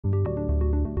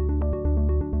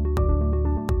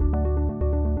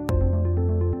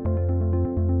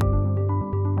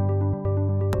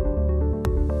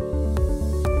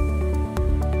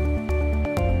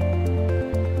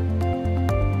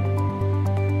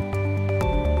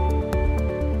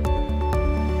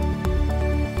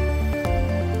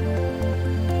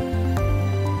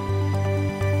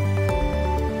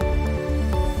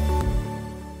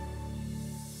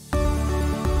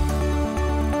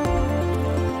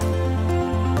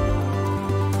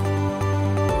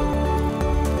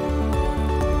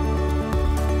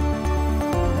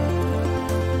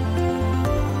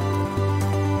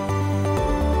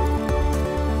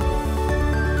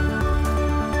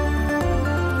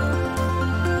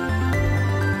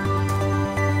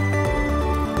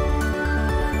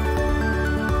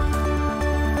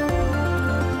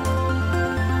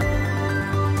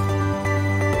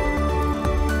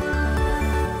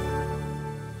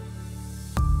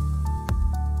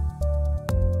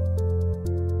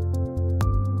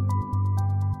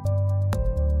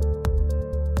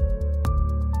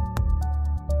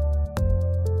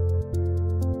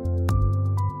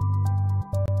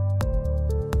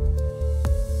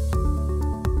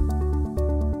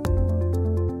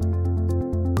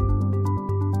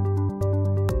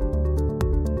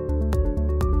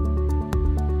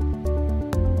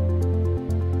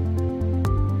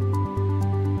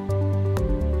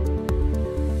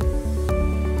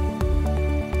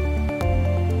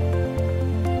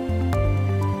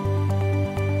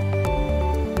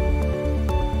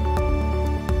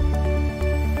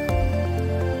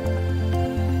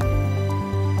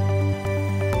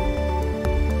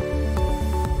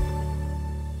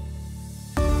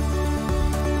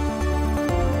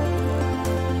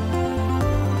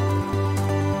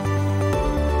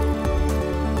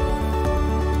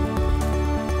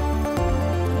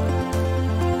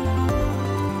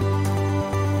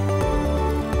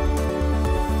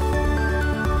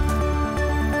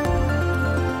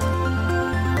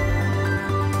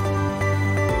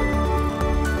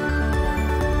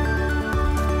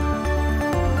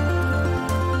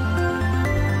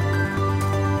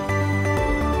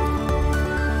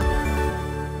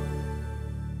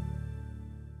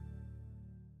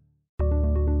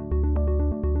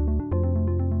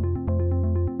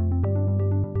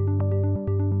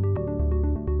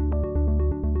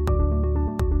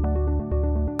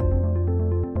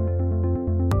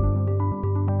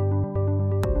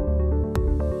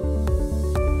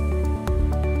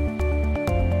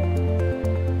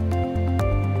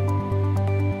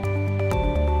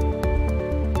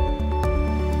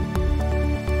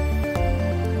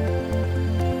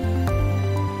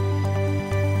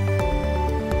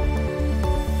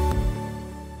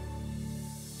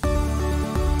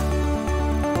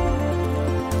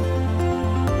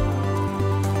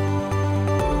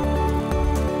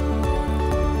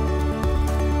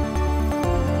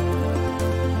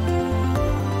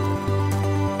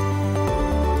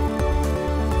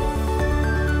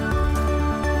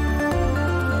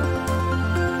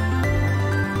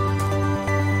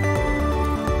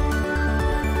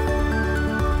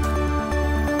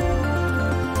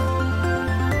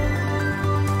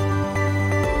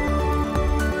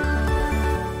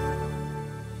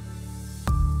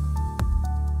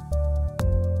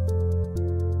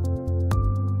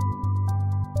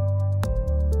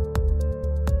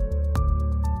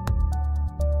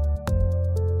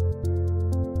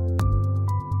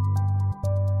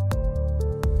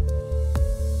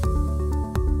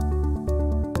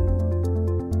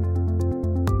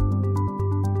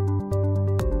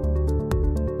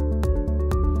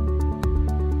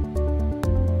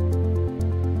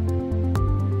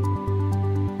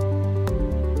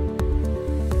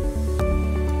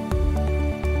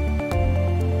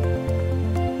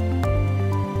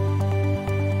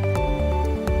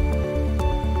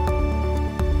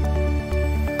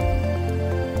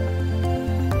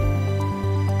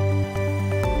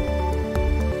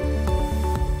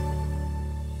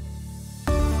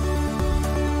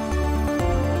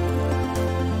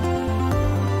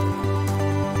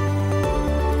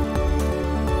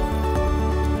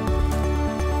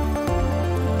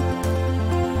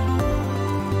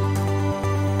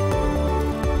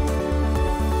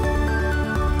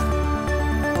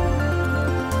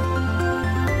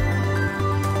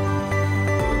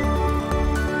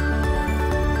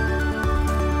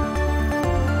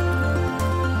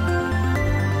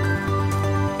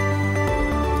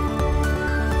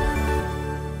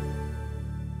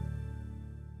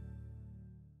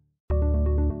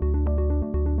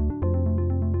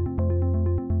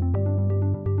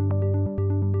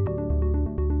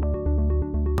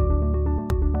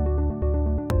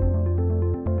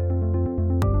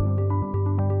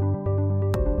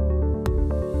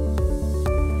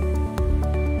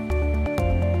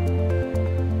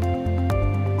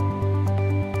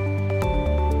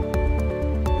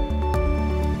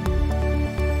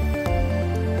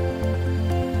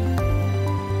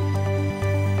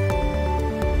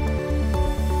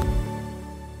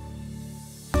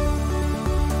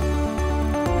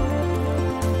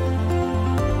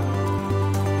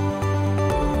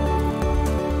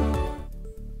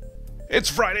It's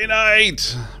Friday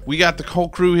night! We got the whole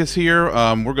crew is here.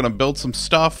 We're gonna build some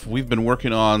stuff. We've been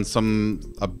working on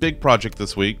a big project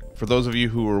this week. For those of you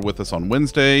who were with us on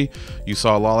Wednesday, you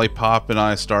saw Lollipop and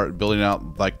I start building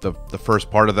out like the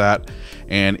first part of that,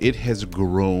 and it has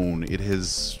grown. It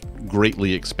has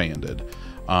greatly expanded.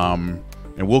 And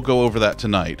we'll go over that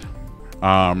tonight.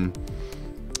 Yeah,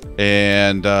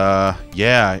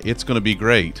 it's gonna be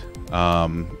great.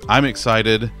 I'm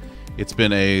excited. It's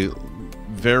been a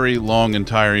very long and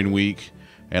tiring week,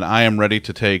 and I am ready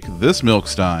to take this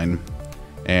Milkstein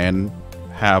and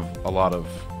have a lot of...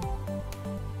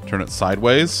 Turn it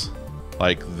sideways,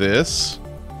 like this.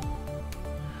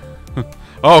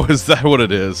 Oh, is that what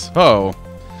it is? Oh.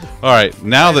 Alright,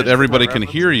 now that everybody can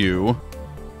hear you...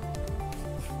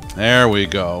 There we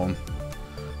go.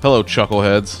 Hello,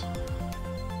 chuckleheads.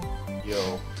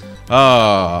 Yo.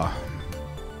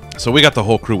 So we got the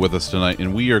whole crew with us tonight,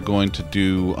 and we are going to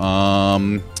do,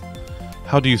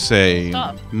 how do you say,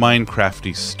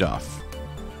 Minecrafty stuff.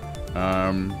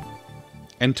 And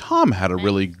Tom had a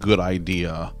really good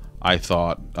idea, I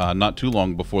thought, not too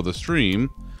long before the stream.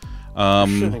 You're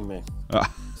shitting me.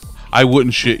 I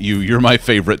wouldn't shit you. You're my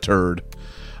favorite turd.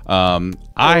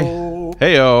 Heyo.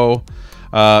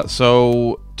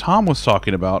 So Tom was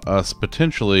talking about us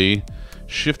potentially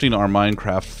shifting our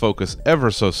Minecraft focus ever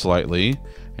so slightly,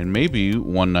 and maybe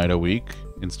one night a week,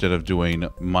 instead of doing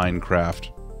Minecraft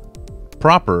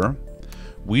proper,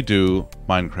 we do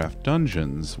Minecraft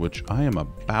Dungeons, which I am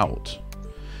about.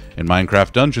 And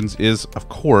Minecraft Dungeons is, of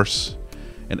course,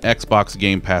 an Xbox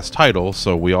Game Pass title,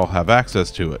 so we all have access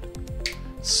to it.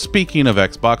 Speaking of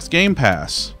Xbox Game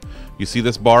Pass, you see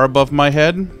this bar above my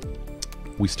head?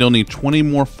 We still need 20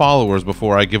 more followers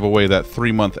before I give away that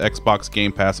 3-month Xbox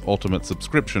Game Pass Ultimate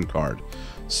subscription card.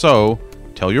 So,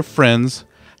 tell your friends,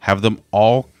 have them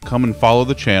all come and follow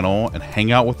the channel and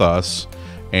hang out with us,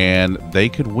 and they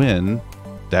could win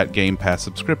that Game Pass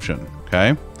subscription,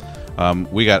 okay?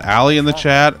 We got Allie in the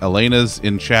chat, Elena's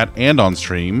in chat and on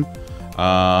stream,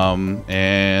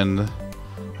 and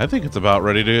I think it's about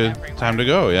ready to time to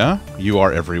go, yeah? You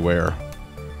are everywhere.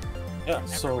 Yeah,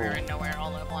 so everywhere and nowhere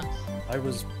all at once. I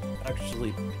was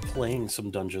actually playing some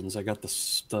dungeons. I got the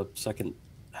second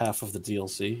half of the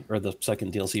DLC, or the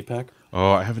second DLC pack.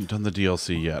 Oh, I haven't done the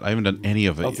DLC yet. I haven't done any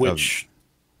of it. Of which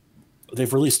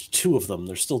they've released 2 of them.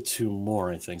 There's still 2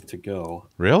 more, I think, to go.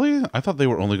 Really? I thought they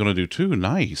were only going to do 2.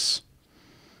 Nice.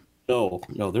 No,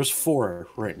 there's 4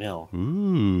 right now.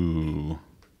 Ooh.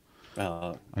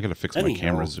 I gotta fix my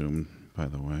camera zoom, by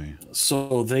the way.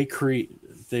 So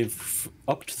they've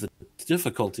upped the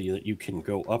difficulty that you can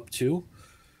go up to,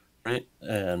 right?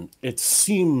 And it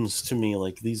seems to me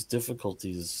like these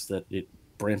difficulties that it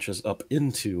branches up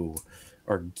into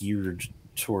are geared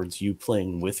towards you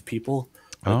playing with people.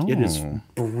 Like, it is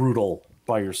brutal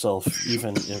by yourself,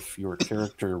 even if your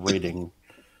character rating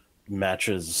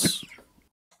matches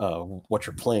what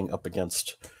you're playing up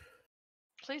against.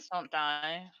 Please don't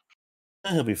die.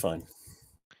 He'll be fine.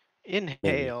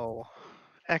 Inhale.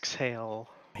 Maybe.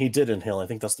 Exhale. He did inhale. I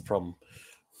think that's the problem.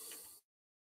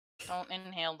 Don't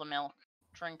inhale the milk.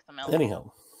 Drink the milk.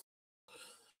 Anyhow.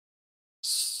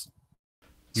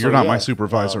 You're not my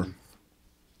supervisor.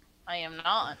 I am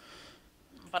not.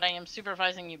 But I am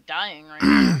supervising you dying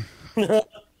right now.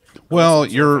 Well,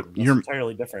 that's you're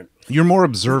entirely different. You're more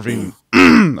observing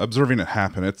observing it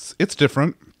happen. It's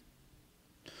different.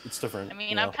 It's different. I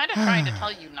mean, I'm kind of trying to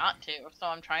tell you not to, so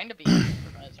I'm trying to be your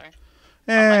supervisor.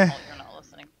 Not my fault you're not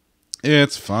listening.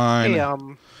 It's fine. Hey,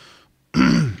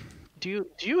 do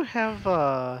you have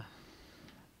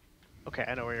Okay,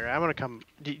 I know where you're at. I'm gonna come.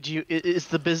 Is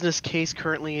the business case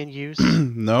currently in use?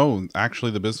 No, actually,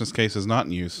 the business case is not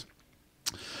in use,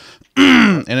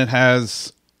 and it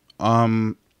has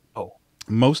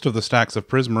most of the stacks of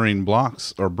prismarine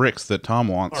blocks or bricks that Tom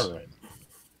wants. All right.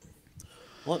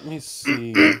 Let me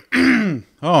see.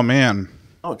 Oh man.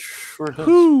 Oh, it sure does.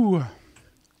 Whew.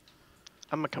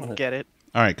 I'm gonna come get it.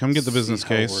 All right, come get the business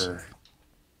case.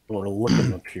 We're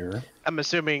looking up here. I'm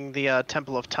assuming the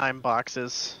Temple of Time box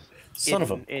is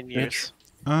in use.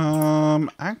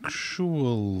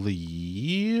 Actually,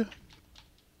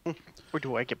 or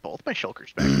do I get both my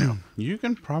shulkers back now? You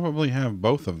can probably have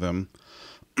both of them.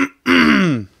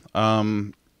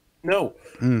 No.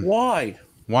 Why?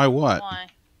 Why what? Why?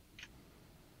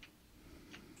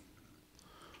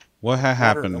 What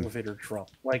happened? Elevator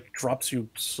drops you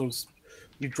so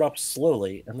you drop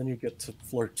slowly, and then you get to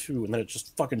floor 2, and then it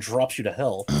just fucking drops you to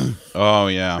hell. Oh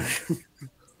yeah.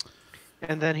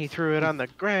 And then he threw it on the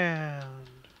ground.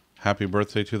 Happy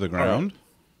birthday to the ground.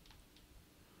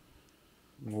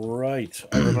 Right.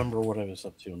 I remember what I was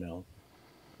up to now.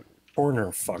 Corner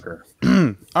fucker.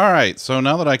 All right, so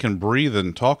now that I can breathe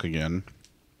and talk again,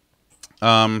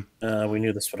 we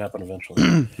knew this would happen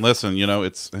eventually. listen, you know,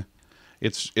 it's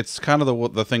kind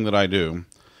of the thing that I do.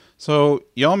 So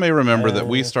y'all may remember that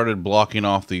we started blocking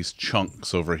off these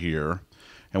chunks over here,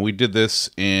 and we did this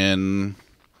in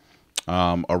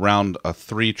around a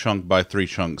 3 chunk by 3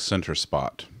 chunk center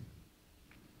spot.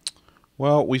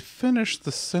 Well, we finished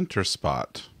the center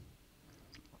spot,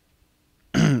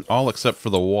 all except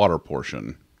for the water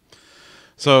portion.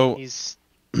 So he's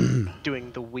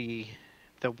doing the we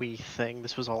thing.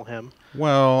 This was all him.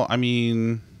 Well, I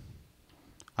mean,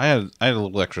 I had a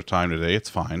little extra time today. It's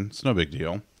fine. It's no big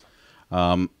deal.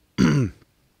 So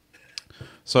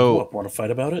Whoop, want to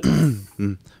fight about it?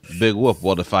 Big whoop,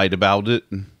 want to fight about it?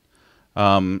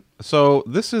 So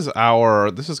this is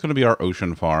going to be our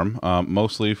ocean farm,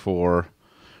 mostly for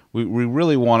we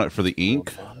really want it for the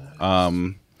ink.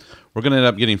 We're going to end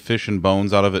up getting fish and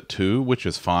bones out of it too, which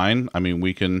is fine. I mean,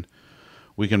 we can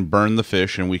burn the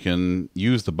fish and we can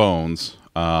use the bones.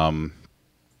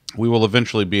 We will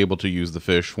eventually be able to use the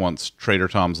fish once Trader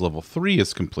Tom's level 3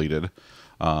 is completed,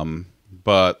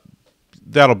 but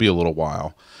that'll be a little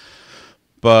while.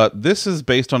 But this is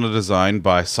based on a design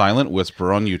by Silent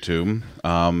Whisper on YouTube,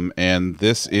 and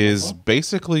this is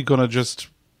basically going to just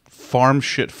farm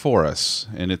shit for us,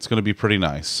 and it's going to be pretty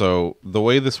nice. So the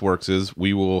way this works is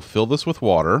we will fill this with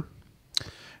water,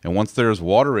 and once there's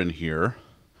water in here,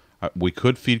 we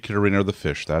could feed Kitarina the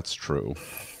fish. That's true.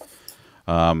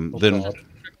 Then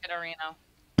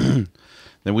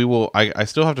we will. I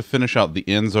still have to finish out the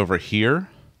ends over here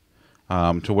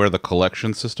to where the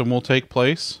collection system will take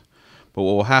place. But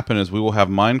what will happen is we will have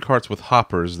mine carts with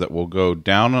hoppers that will go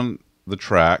down on the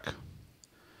track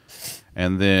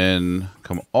and then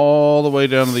come all the way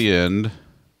down to the end,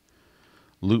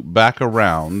 loop back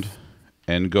around,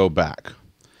 and go back.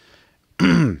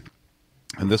 And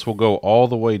this will go all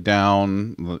the way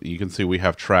down. You can see we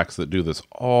have tracks that do this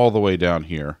all the way down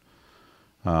here.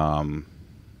 And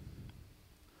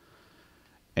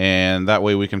that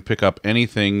way we can pick up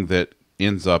anything that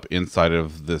ends up inside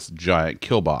of this giant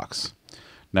kill box.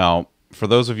 Now, for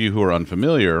those of you who are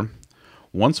unfamiliar,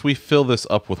 once we fill this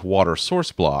up with water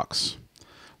source blocks,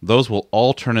 those will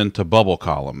all turn into bubble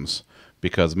columns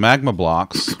because magma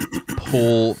blocks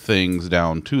pull things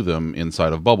down to them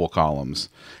inside of bubble columns.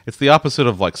 It's the opposite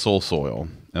of like soul soil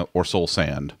or soul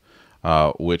sand,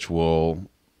 which will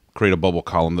create a bubble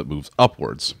column that moves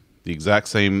upwards. The exact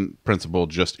same principle,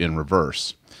 just in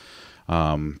reverse.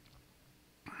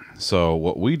 So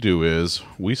what we do is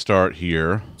we start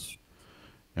here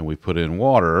and we put in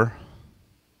water.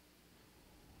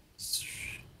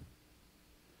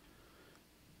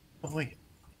 Oh wait,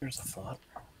 here's a thought.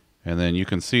 And then you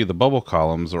can see the bubble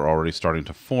columns are already starting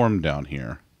to form down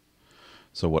here.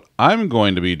 So what I'm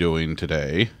going to be doing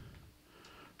today,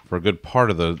 for a good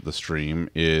part of the stream,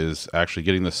 is actually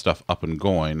getting this stuff up and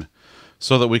going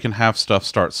so that we can have stuff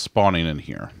start spawning in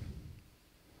here.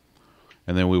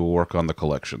 And then we will work on the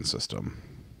collection system.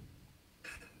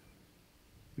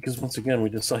 Because once again, we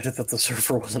decided that the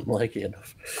server wasn't laggy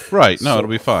enough. Right, no, it'll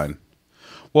be fine.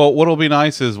 Well, what'll be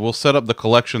nice is we'll set up the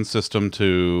collection system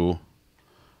to...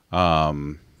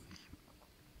 we'll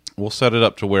set it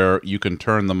up to where you can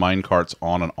turn the mine carts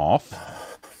on and off.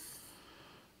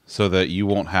 So that you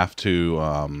won't have to...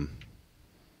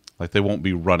 like, they won't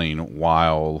be running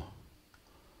while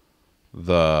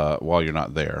you're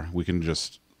not there. We can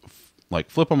just... like,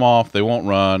 flip them off, they won't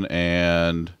run,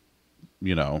 and,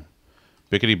 you know,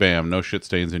 bickety bam, no shit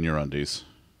stains in your undies.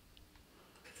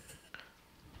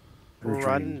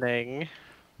 Running.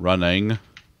 Running.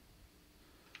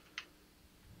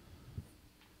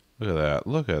 Look at that,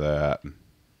 look at that.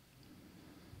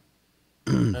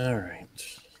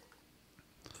 Alright.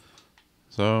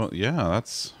 So, yeah,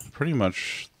 that's pretty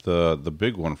much the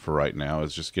big one for right now,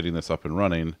 is just getting this up and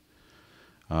running.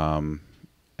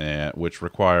 Which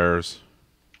requires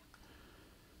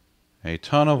a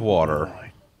ton of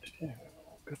water.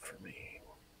 Good for me.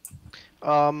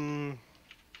 Um,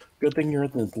 Good thing you're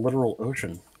in the literal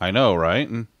ocean. I know, right?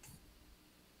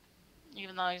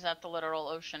 Even though he's at the literal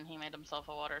ocean, he made himself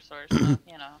a water source, so,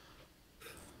 you know.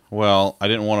 Well, I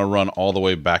didn't want to run all the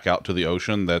way back out to the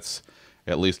ocean. That's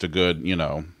at least a good, you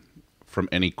know, from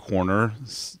any corner,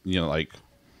 you know, like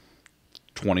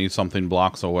 20-something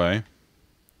blocks away.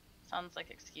 Sounds like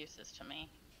excuses to me.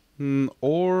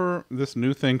 Or this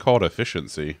new thing called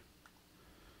efficiency.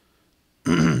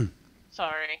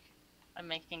 Sorry. I'm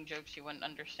making jokes you wouldn't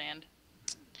understand.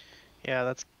 yeah,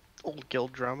 that's old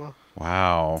guild drama.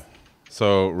 Wow.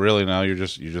 So really now you're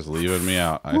just leaving me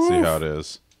out. I see how it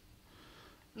is.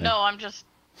 No, I'm just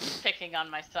picking on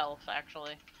myself,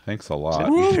 actually. Thanks a To lot.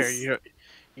 be fair,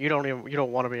 you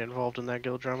don't want to be involved in that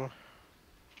guild drama.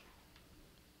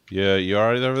 Yeah, you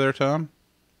alright over there, Tom?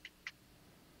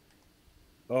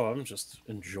 Oh, I'm just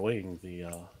enjoying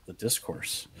the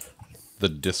discourse. The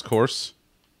discourse?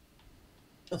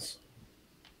 Yes.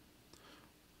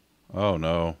 Oh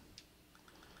no.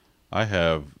 I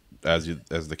have, as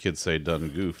the kids say, done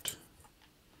goofed.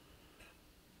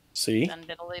 See? Then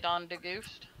diddly don de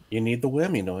goofed. You need the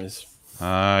whammy noise.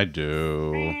 I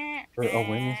do. Or a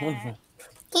whammy.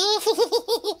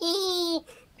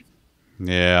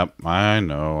 Yeah, I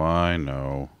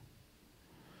know.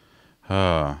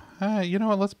 You know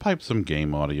what? Let's pipe some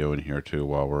game audio in here too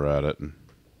while we're at it.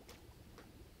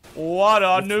 What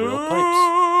a With real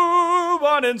noob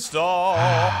uninstall.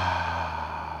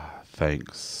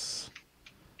 Thanks.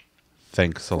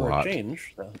 Thanks a For lot. a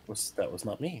change, that was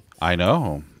not me. I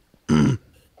know. Hey,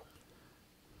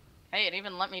 it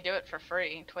even let me do it for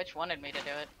free. Twitch wanted me to do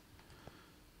it.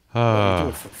 Let me do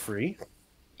it for free?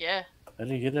 Yeah, How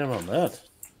do you get in on that?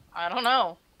 I don't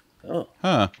know. Oh,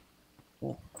 Huh.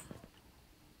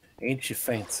 ain't you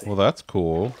fancy? Well, that's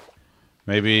cool.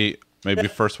 Maybe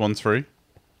first one's free.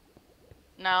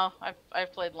 No,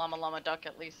 I've played Llama Llama Duck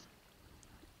at least.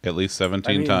 At least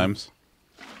 17 I mean- times.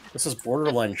 This is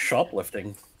borderline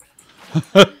shoplifting.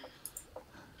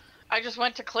 I just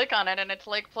went to click on it and it's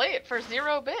like, play it for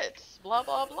 0 bits, blah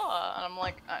blah blah, and I'm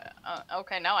like,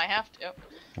 okay, now I have to.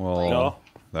 Well, No.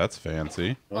 that's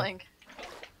fancy. Like,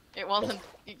 it wasn't,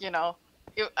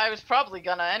 I was probably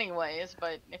gonna anyways,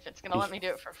 but if it's gonna let me do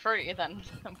it for free, then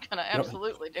I'm gonna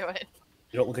absolutely do it.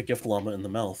 You don't look a gift llama in the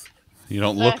mouth. You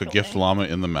don't look a Exactly. gift llama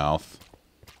in the mouth.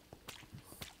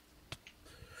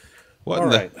 What All in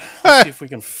right, the... let's see if we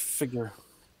can figure.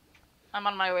 I'm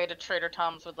on my way to Trader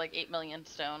Tom's with like 8 million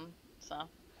stone, so.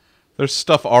 There's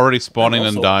stuff already spawning I'm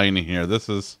and also- dying here. This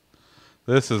is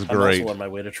I'm great. also on my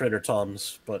way to Trader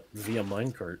Tom's, but via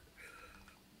minecart,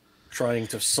 trying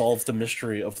to solve the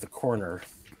mystery of the corner.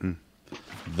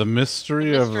 The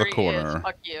mystery of the Mystery is, corner.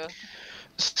 fuck you.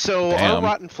 So Damn. our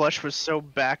rotten flesh was so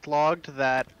backlogged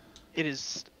that it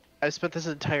is. I spent this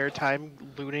entire time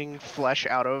looting flesh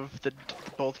out of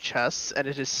both chests, and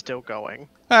it is still going.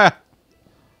 Ah,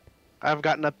 I've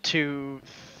gotten up to.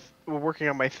 We're working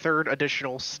on my 3rd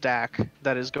additional stack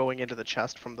that is going into the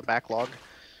chest from the backlog.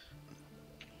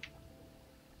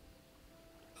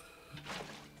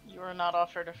 You were not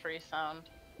offered a free sound.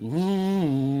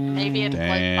 Mm. Maybe it's like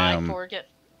buy Damn. 4, get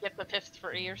the 5th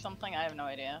free or something. I have no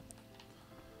idea.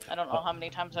 I don't know how many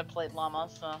times I've played Llama,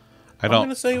 so. I I'm don't.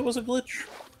 gonna say it was a glitch.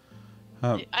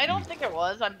 I don't think it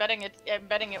was. I'm betting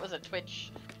it was a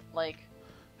Twitch, like,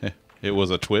 It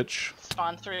was a Twitch.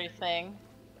 sponsory thing.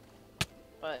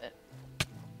 But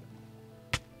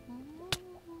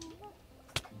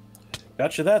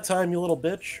Gotcha that time, you little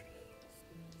bitch.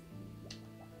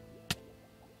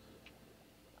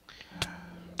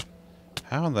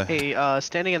 How in the? Hey,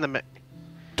 standing in the.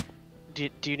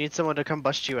 Do you need someone to come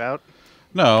bust you out?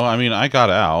 No, I mean I got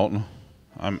out.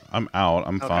 I'm out.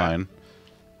 I'm Okay. fine.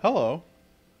 Hello.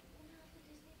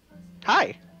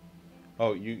 Hi.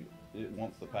 Oh, it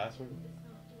wants the password?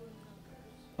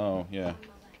 Oh, yeah.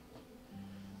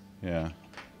 Yeah.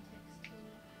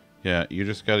 Yeah, you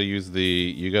just gotta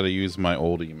use my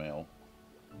old email.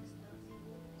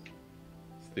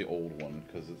 It's the old one,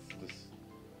 because it's this.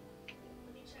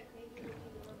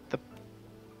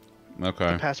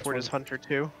 Okay. The password is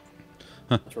Hunter2.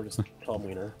 Sort of Tom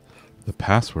Wiener. The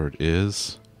password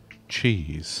is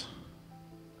cheese.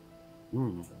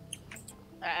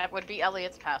 that would be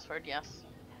Elliot's password, yes.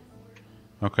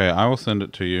 Okay, I will send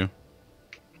it to you.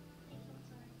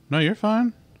 No, you're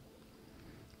fine.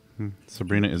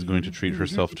 Sabrina is going to treat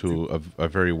herself to a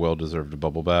very well-deserved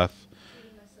bubble bath.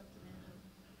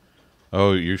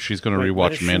 Oh, she's going to Why rewatch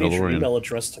does she need your Mandalorian. email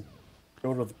address to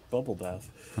go to the bubble bath.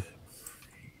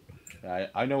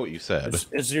 I know what you said.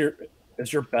 Is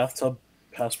your bathtub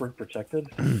password protected?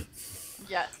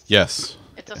 Yes. Yes.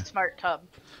 It's a smart tub.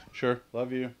 Sure.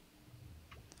 Love you.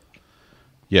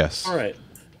 Yes. All right.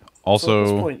 Also, So at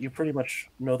this point, you pretty much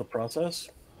know the process.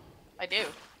 I do.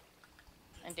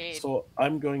 Indeed. So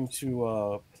I'm going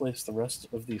to place the rest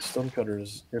of these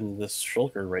stonecutters in this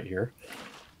shulker right here.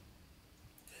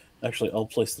 Actually, I'll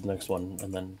place the next one,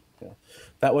 and then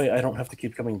that way I don't have to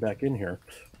keep coming back in here.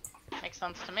 Makes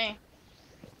sense to me.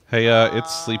 hey,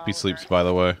 it's Sleepy Sleeps, by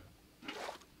the way.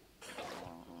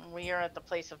 We are at the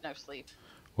place of no sleep.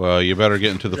 Well, you better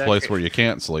get into the place Exactly. where you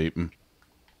can't sleep.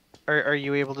 Are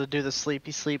you able to do the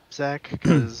sleepy sleep, Zach?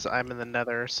 Because I'm in the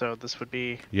Nether, so this would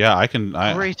be Yeah, I can.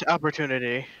 great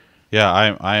opportunity. Yeah,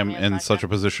 I am Yes, in I such can. a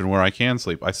position where I can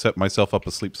sleep. I set myself up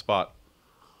a sleep spot.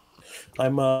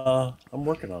 I'm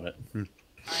working on it.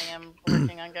 I am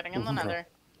working on getting in the nether.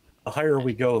 The higher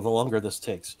we go, the longer this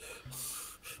takes.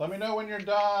 Let me know when you're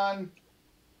done.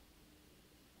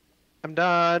 I'm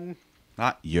done.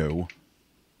 Not you.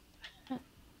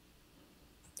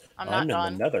 I'm not in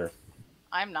done. the nether.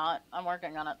 I'm not. I'm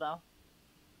working on it though.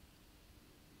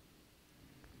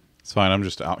 It's fine. I'm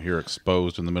just out here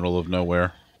exposed in the middle of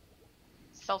nowhere.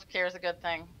 Self-care is a good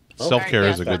thing. Self-care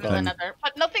Alright, is a yeah, good I'm in the thing. nether.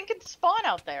 But nothing can spawn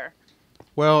out there.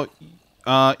 Well,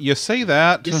 you say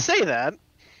that. You say that.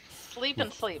 Sleep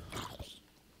and sleep.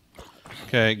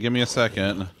 Okay, give me a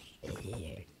second.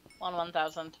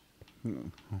 1,000.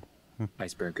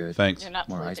 Iceberg good. Thanks. You're not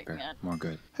More sleeping iceberg. yet. More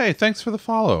good. Hey, thanks for the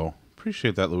follow.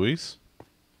 Appreciate that, Luis.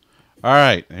 All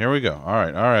right, here we go. All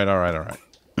right.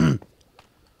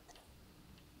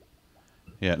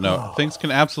 Yeah, no, things can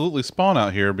absolutely spawn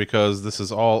out here because this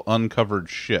is all uncovered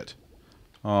shit.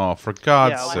 Oh, for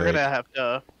God's Yeah, sake. we're gonna have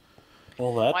to.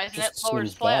 Well, that Why isn't it just lower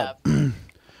seems slab? bad.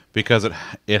 Because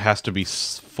it has to be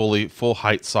full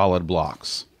height solid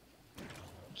blocks.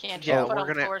 Can't Yeah, you put we're a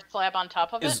gonna- lower slab on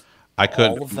top of it? Is I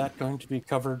could. all of that going to be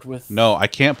covered with? No, I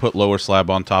can't put lower slab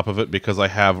on top of it because I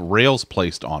have rails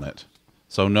placed on it.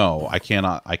 So no, I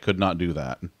cannot. I could not do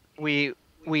that. We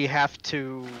have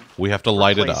to. We have to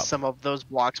light it replace up. some of those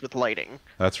blocks with lighting.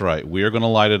 That's right. We are going to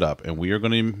light it up, and we're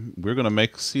going to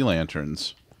make sea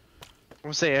lanterns.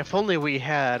 I'm saying, if only we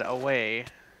had a way.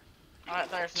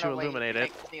 There's to no way illuminate you it.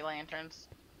 can make sea lanterns.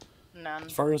 None.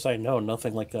 As far as I know,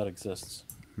 nothing like that exists.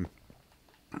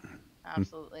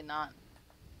 Absolutely not.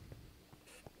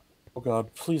 Oh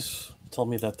God, please tell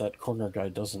me that corner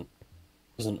guy isn't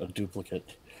a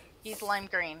duplicate. He's lime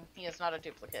green. He is not a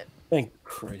duplicate. Thank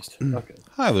Christ. Okay.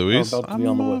 Hi, I'm Luis. about to be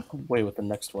on the way with the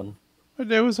next one. My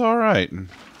day was all right.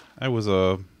 I was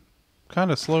a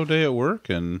kind of slow day at work,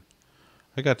 and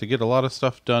I got to get a lot of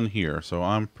stuff done here, so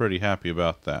I'm pretty happy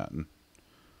about that.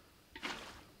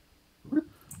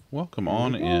 Welcome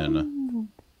on in.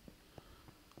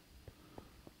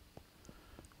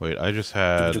 Wait, I just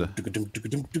had...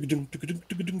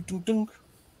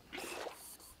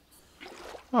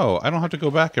 Oh, I don't have to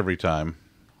go back every time.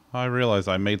 I realize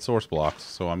I made source blocks,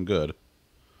 so I'm good.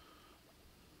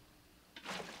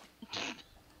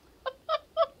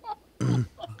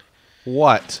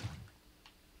 What?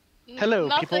 Hello,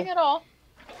 Nothing people. at all.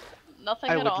 Nothing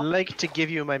I at would all. like to give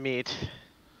you my meat.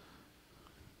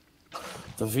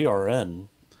 The VRN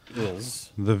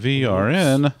is... The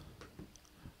VRN.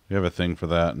 We have a thing for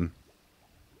that. And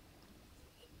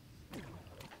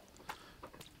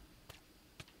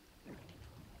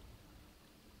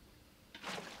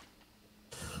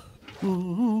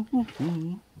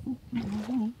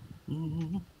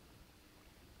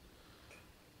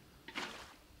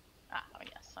Oh,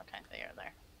 yes. Okay, they are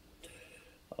there.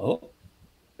 Oh,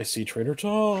 I see Trader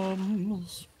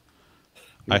Tom's.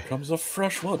 Here comes a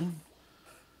fresh one.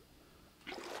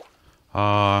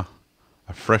 a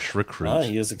fresh recruit. Ah,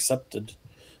 he has accepted.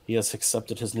 He has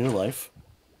accepted his new life.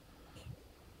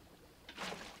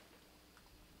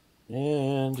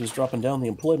 And he's dropping down the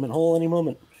employment hole any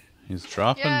moment. He's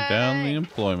dropping down the Yay!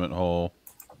 employment hole.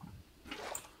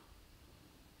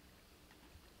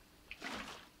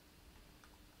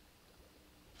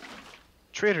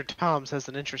 Trader Tom's has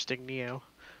an interesting Neo.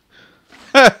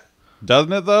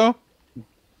 Doesn't it, though?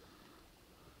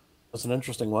 That's an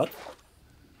interesting what?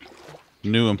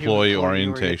 New employee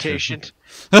orientation.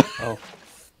 Oh.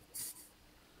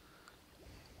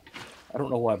 I don't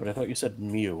know why, but I thought you said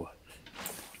Mew.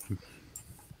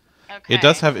 Okay. It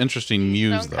does have interesting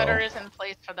muse, Stone cutter though. is in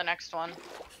place for the next one.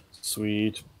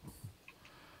 Sweet.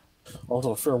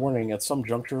 Also, fair warning, at some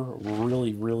juncture,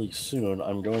 really, really soon,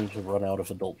 I'm going to run out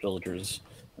of adult villagers,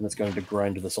 and it's going to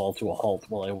grind this all to a halt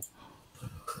while I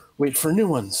wait for new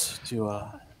ones to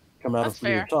come out That's of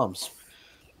Trader fair. Tom's.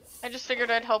 I just figured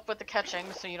I'd help with the catching,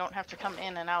 so you don't have to come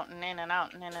in and out and in and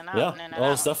out and in and out Yeah, and in and well, out.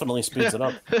 this definitely speeds it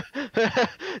up.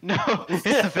 No, it's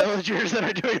the villagers that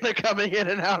are doing the coming in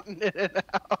and out and in and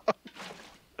out.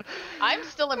 I'm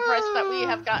still impressed that we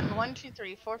have gotten 1, 2,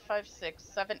 3, 4, 5, 6,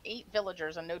 7, 8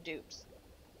 villagers and no dupes.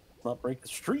 Not break the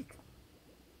streak.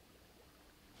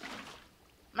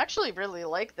 I'm actually really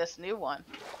like this new one.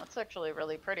 That's actually a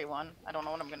really pretty one. I don't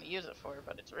know what I'm going to use it for,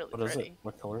 but it's really What is pretty. it?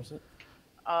 What color is it?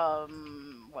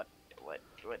 What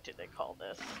do they call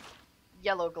this?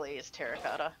 Yellow glazed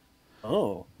terracotta.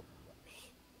 Oh,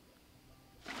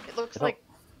 It looks don't- like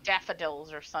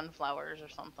daffodils or sunflowers or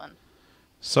something.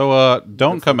 So,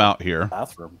 don't come out here.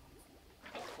 bathroom.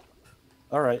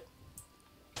 All right,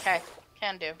 Okay,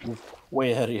 can do.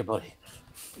 way ahead of you, buddy.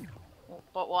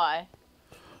 But why?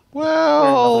 There's nothing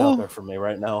out Well, there for me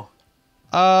right now.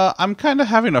 I'm kind of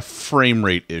having a frame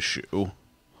rate issue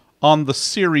on the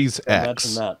Series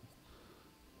X. Imagine that.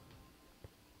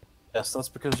 Yes, that's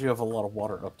because you have a lot of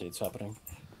water updates happening.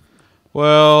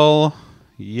 Well,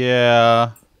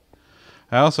 yeah.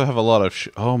 I also have a lot of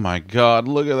oh my god,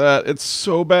 look at that. It's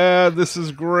so bad. This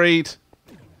is great.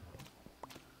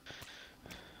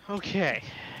 Okay.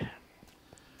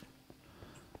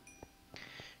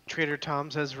 Trader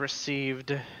Tom's has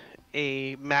received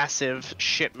a massive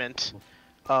shipment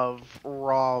of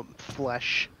raw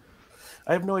flesh.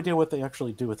 I have no idea what they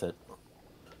actually do with it.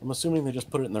 I'm assuming they just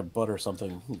put it in their butt or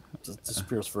something. It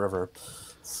disappears forever.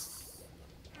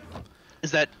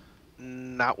 Is that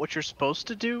not what you're supposed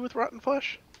to do with rotten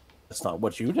flesh? That's not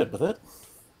what you did with it.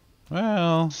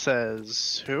 Well,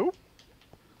 Says who?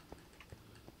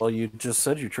 Well, you just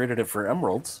said you traded it for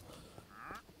emeralds.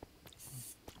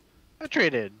 I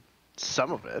traded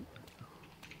some of it.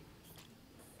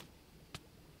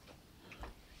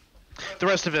 The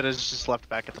rest of it is just left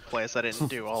back at the place. I didn't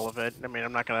do all of it. I mean,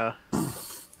 I'm not gonna...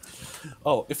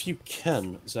 Oh, if you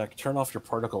can, Zach, turn off your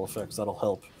particle effects. That'll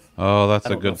help. oh, that's I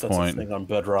a don't know good if that's point. a thing on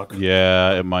Bedrock.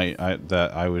 Yeah, it might.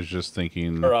 I was just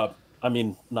thinking. Or, I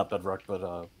mean, not Bedrock, but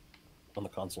on the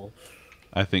console.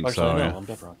 I think Actually, so. no, Yeah. on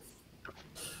Bedrock.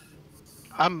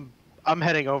 I'm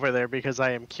heading over there because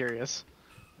I am curious.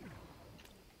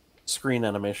 Screen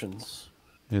animations.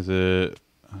 Is it?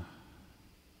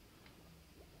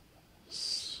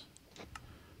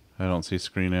 I don't see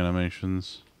screen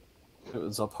animations. It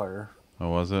was up higher. Oh,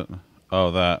 was it?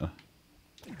 Oh, that.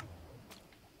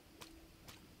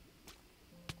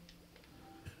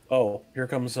 Oh, here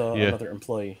comes Yeah. another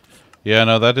employee. Yeah,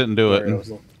 no, that didn't do Sorry, I it.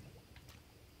 was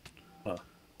Huh.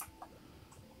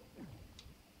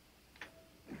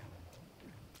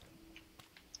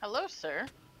 Hello, sir.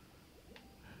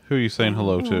 Who are you saying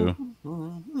hello to?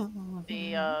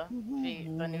 The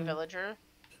new villager.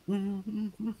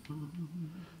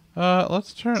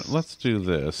 Let's do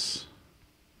this.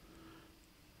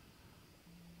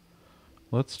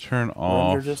 Let's turn Render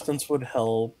off. distance would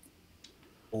help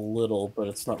a little, but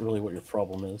it's not really what your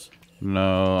problem is.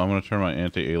 No, I'm gonna turn my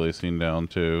anti-aliasing down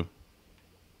too.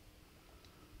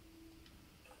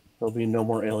 There'll be no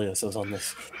more aliases on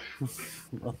this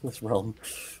on this realm.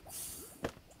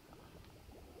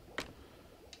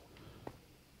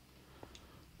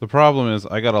 The problem is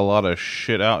I got a lot of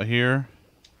shit out here.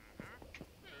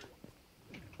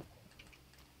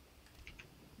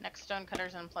 Next stone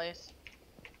cutter's in place.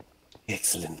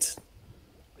 Excellent.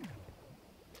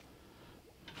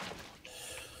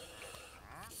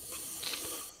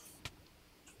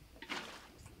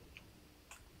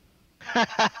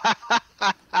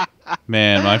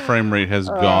 Man, my frame rate has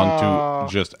gone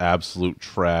to just absolute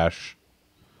trash.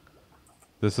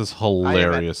 This is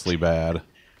hilariously bad.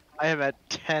 I am at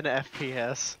 10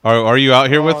 FPS. Are you out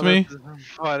here with Oh, me? this is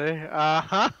funny.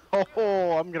 Uh-huh.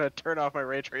 Oh, I'm gonna turn off my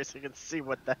ray tracing and see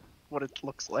what it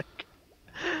looks like.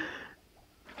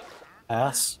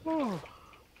 Ass. Well,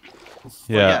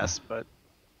 Yeah. yes, but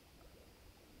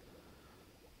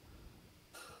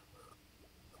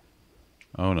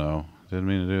Oh no, didn't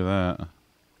mean to do that.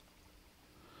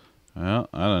 Well,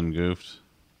 I done goofed.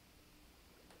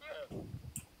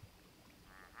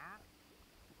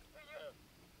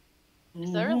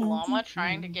 Is there a llama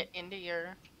trying to get into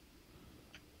your...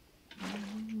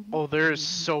 oh, there's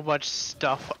so much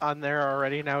stuff on there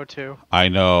already now too. I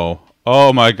know.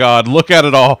 Oh my god, look at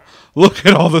it all. Look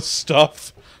at all the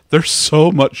stuff. There's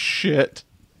so much shit.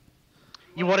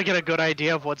 You want to get a good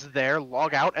idea of what's there,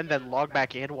 log out and then log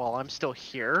back in while I'm still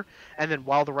here, and then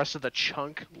while the rest of the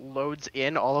chunk loads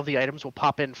in, all of the items will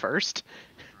pop in first.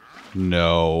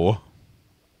 No.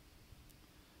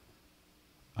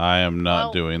 I am not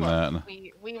Well, doing look, that.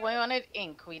 We wanted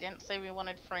ink. We didn't say we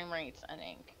wanted frame rates and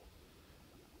ink.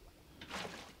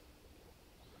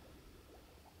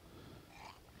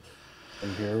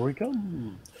 And here we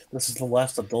come. This is the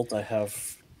last adult I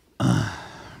have.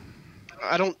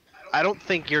 I don't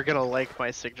think you're gonna like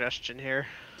my suggestion here.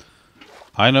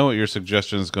 I know what your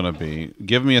suggestion is going to be.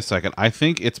 Give me a second. I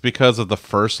think it's because of the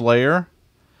first layer.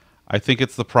 I think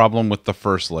it's the problem with the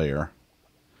first layer.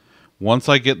 Once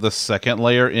I get the second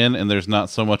layer in and there's not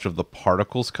so much of the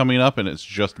particles coming up and it's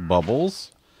just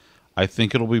bubbles, I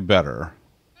think it'll be better.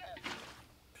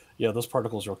 Yeah, those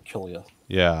particles will kill you.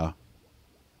 Yeah.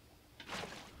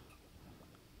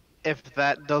 If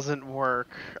that doesn't work,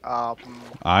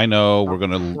 I know, we're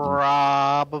going to...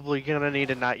 probably gonna need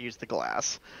to not use the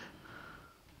glass.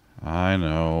 I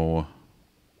know.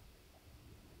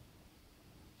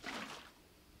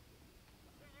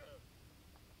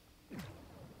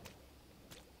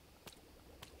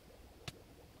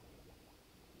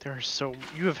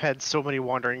 You have had so many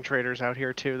wandering traders out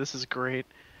here too. This is great.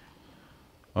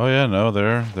 Oh yeah, no,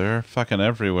 they're fucking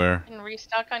everywhere. You can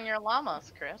restock on your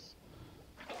llamas, Chris.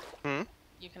 Hmm?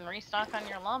 You can restock on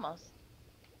your llamas.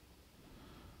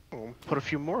 Well, put a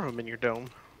few more of them in your dome.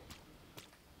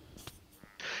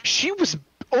 She was.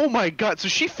 Oh my god! So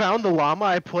she found the llama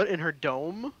I put in her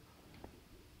dome.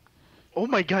 Oh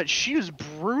my god, she is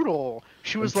brutal.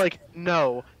 She was like,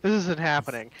 "No, this isn't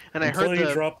happening." And I heard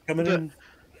the drop coming in.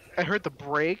 I heard the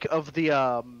break of the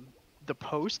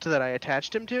post that I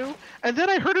attached him to, and then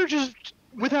I heard her just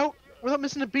without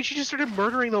missing a beat, she just started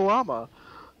murdering the llama.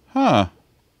 Huh.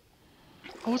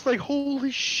 I was like,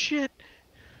 "Holy shit!"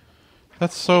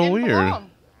 That's so Didn't weird.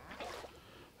 belong.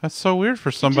 That's so weird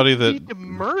for somebody Didn't that. need to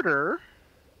murder.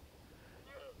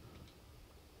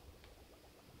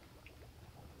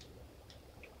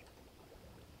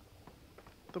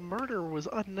 The murder was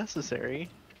unnecessary.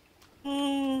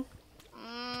 I'm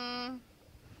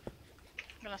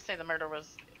gonna say the murder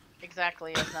was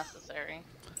exactly as necessary.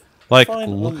 Like,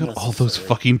 Fine, look at all those unnecessary.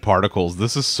 fucking particles.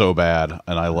 This is so bad,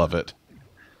 and I love it.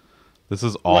 This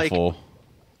is Like- awful.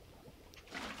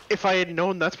 If I had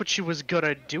known that's what she was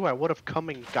gonna do, I would have come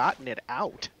and gotten it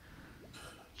out.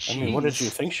 I mean, what did Jeez. you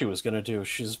think she was gonna do?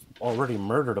 She's already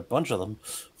murdered a bunch of them.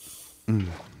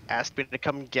 Asked me to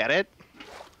come get it?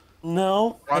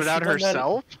 No. Brought it out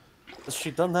herself? Has she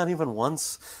done that even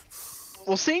once?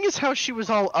 Well, seeing as how she was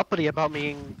all uppity about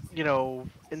me,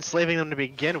 enslaving them to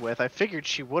begin with, I figured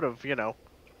she would have,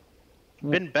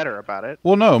 been better about it.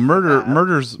 Well, no, bad.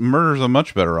 murder's a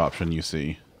much better option. You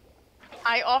see.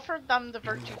 I offered them the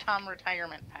Virtue Tom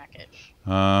retirement package.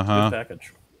 Uh Good huh.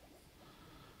 package.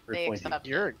 Very They pointy.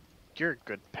 accepted. You're a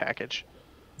good package.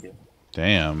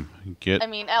 Damn. Get. I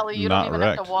mean, Ellie, you not don't even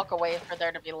have wrecked. to walk away for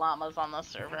there to be llamas on the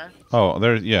server. Oh,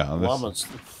 there. Yeah. Llamas.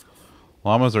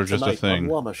 Llamas are just a Tonight, thing. on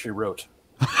Llama, she wrote.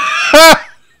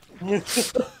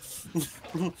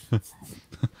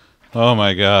 Oh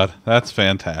my god, that's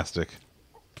fantastic.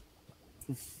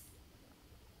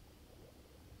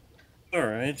 All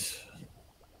right.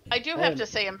 I do have to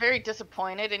say, I'm very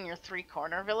disappointed in your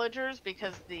three-corner villagers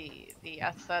because the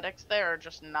aesthetics there are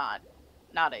just not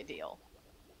ideal.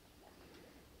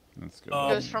 That's good. It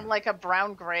goes from like a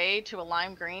brown gray to a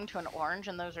lime green to an orange,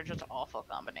 and those are just awful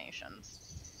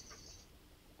combinations.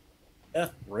 Yeah,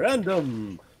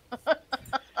 random.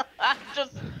 I'm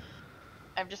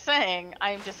just saying,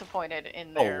 I'm disappointed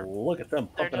in their Oh, look at them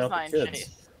their pumping out design the kids.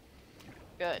 choice.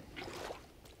 Good.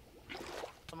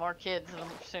 The more kids,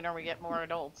 the sooner we get more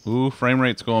adults. Ooh, frame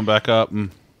rate's going back up.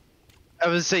 I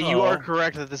would say you are Oh.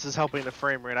 correct that this is helping the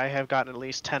frame rate. I have gotten at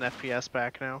least 10 FPS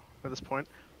back now at this point.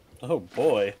 Oh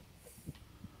boy.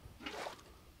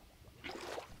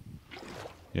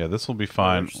 Yeah, this will be We're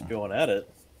fine. just going at it.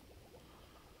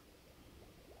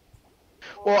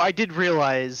 Well, I did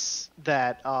realize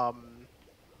that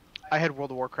I had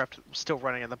World of Warcraft still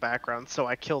running in the background, so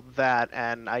I killed that,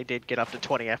 and I did get up to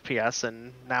 20 FPS,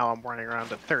 and now I'm running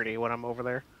around at 30 when I'm over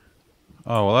there.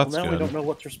 Oh, well, that's Well, now we don't good. know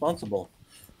what's responsible.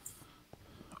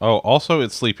 Oh, also,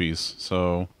 it's Sleepy's,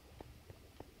 so...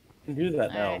 I can do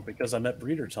that now Alright. because I'm at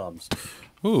Breeder Tom's.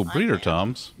 Ooh, Breeder can't.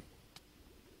 Toms.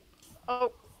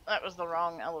 Oh, that was the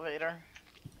wrong elevator.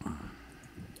 Oh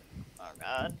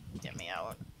god, get me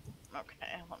out.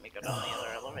 Okay, let me go down the other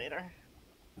elevator.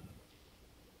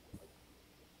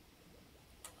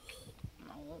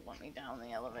 No, let me down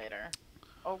the elevator.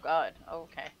 Oh god,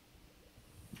 okay.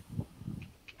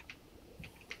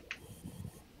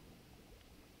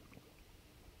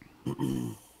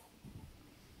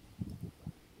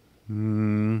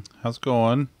 How's it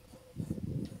going?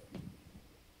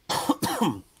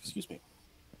 Excuse me.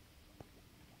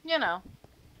 You know.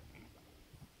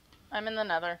 I'm in the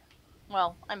nether.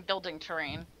 Well, I'm building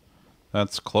terrain.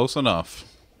 That's close enough.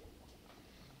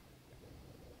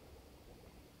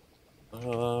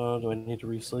 Do I need to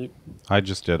re-sleep? I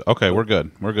just did. Okay, we're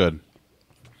good. We're good.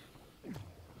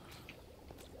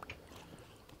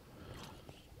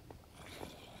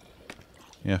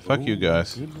 Yeah, fuck you Oh,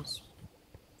 guys. goodness.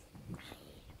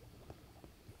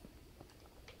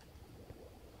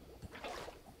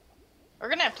 We're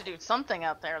gonna have to do something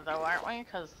out there, though, aren't we?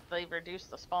 Because they reduce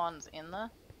the spawns in the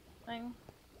thing.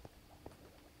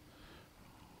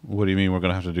 What do you mean we're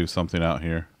gonna have to do something out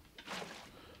here?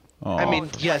 Oh, I mean,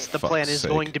 for yes, the fuck's plan is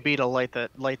sake. going to be to light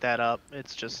that up.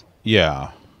 It's just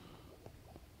Yeah.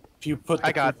 If you put I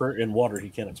the got- creeper in water, he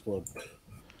can't explode.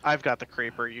 I've got the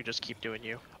creeper. You just keep doing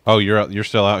you. Oh, you're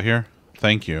still out here?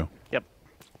 Thank you. Yep.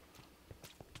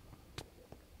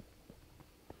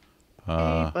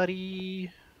 Uh, Hey,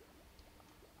 buddy.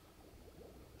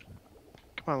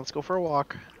 Come on, let's go for a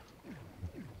walk.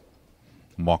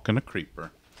 walking a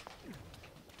creeper.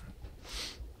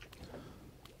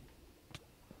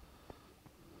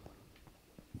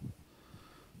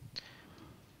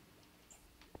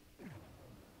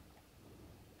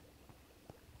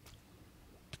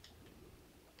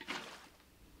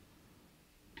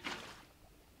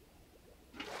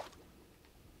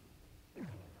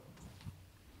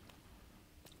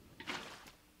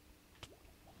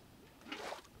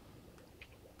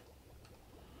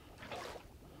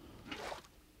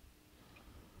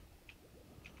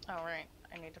 Oh, right.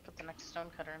 I need to put the next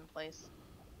stonecutter in place.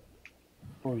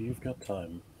 Oh, you've got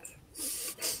time.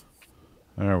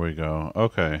 There we go.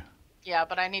 Okay. Yeah,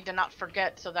 but I need to not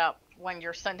forget so that when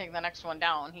you're sending the next one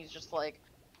down, he's just like,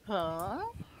 huh?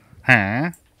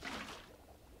 Huh?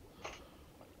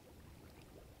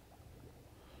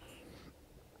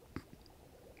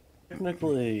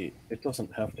 Technically, it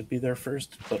doesn't have to be there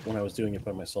first, but when I was doing it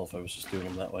by myself, I was just doing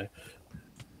them that way.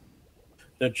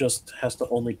 There just has to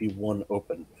only be one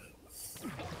open.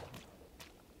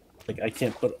 Like, I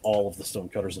can't put all of the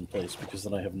stonecutters in place because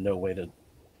then I have no way to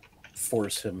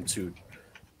force him to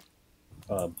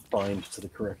bind to the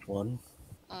correct one.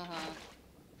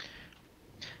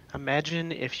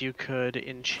 Imagine if you could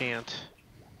enchant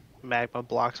magma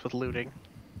blocks with looting.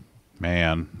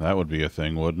 Man, that would be a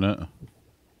thing, wouldn't it?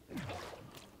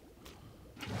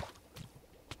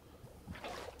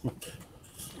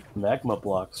 Magma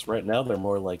blocks. Right now, they're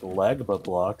more like lagma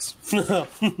blocks.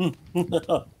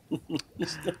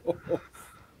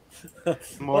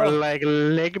 More like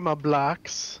ligma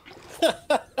blocks.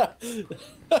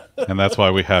 And that's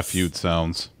why we have feud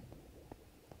sounds.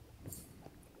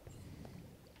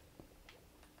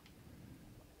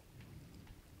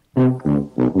 Hey,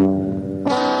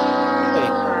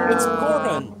 it's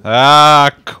Corin!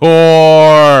 Ah,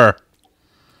 Core!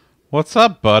 What's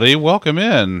up, buddy? Welcome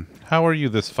in. How are you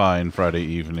this fine Friday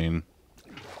evening?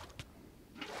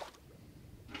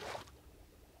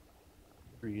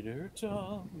 Breeder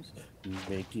Toms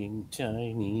making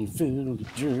tiny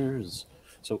villagers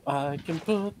so I can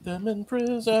put them in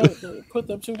prison, put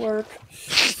them to work.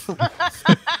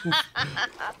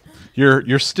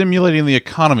 You're stimulating the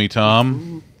economy,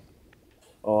 Tom.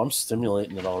 Oh, I'm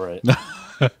stimulating it all right.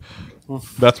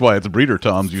 That's why it's Breeder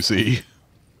Toms, you see.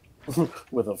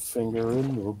 With a finger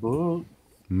in the book.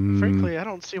 Frankly, I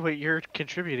don't see what you're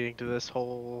contributing to this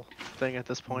whole thing at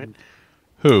this point.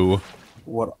 Who?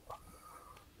 What?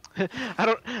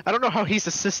 I don't know how he's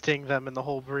assisting them in the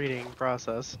whole breeding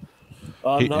process.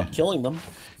 I'm not killing them.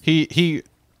 He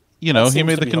you know, That he seems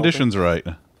made to the be conditions right.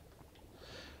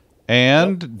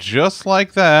 And just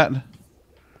like that,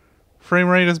 frame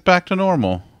rate is back to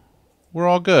normal. We're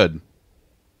all good.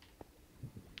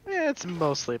 Yeah, it's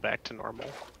mostly back to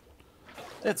normal.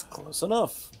 It's close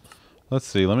enough. Let's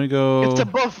see, let me go...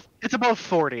 It's above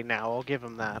 40 now, I'll give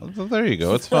him that. There you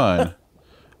go, it's fine.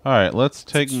 Alright, let's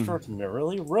take...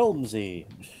 Extraordinarily realmsy.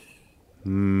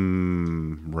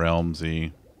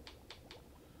 Realmsy.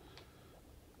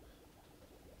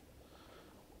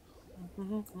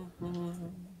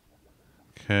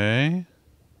 Okay.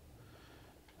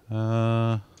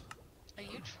 Are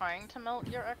you trying to melt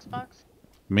your Xbox?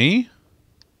 Me?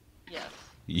 Yes.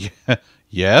 Yeah.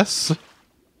 Yes.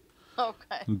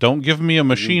 Okay. Don't give me a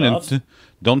machine and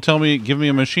don't tell me. Give me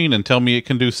a machine and tell me it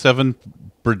can do 7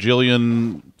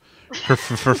 bajillion,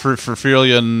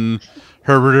 herfillion,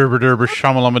 herbert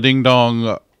shamalama ding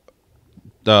dong,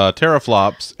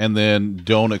 teraflops, and then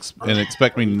don't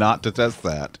expect me not to test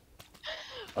that.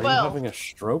 Are Well- you having a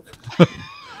stroke?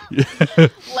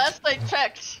 Last I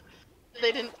checked,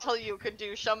 they didn't tell you could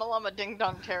do shamalama ding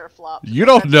dong teraflops. You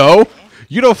don't know.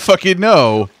 You don't fucking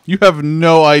know. You have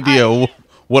no idea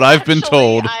what I've been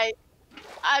told. I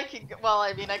could. Well,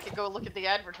 I mean, I could go look at the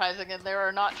advertising, and there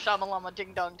are not shamalama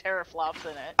ding dong teraflops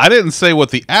in it. I didn't say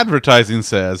what the advertising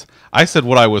says. I said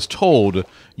what I was told.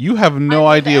 You have no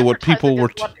idea what people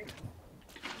were.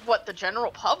 What the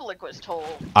general public was told.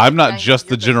 I'm not Saying just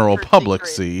you're the general super public.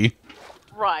 secret. See,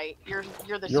 Right, you're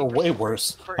the. You're super way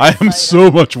worse. super I am insider.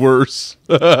 so much worse.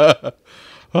 You're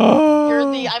the.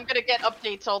 I'm gonna get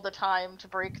updates all the time to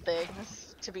break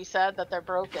things. To be sad that they're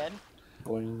broken.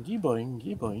 Boingy,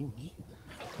 boingy, boingy.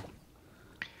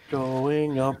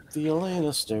 Going up the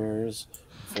Elena stairs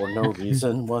for no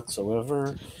reason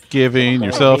whatsoever. Giving I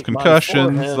yourself hate my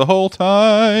concussions forehead. the whole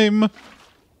time.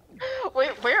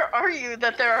 Wait, where are you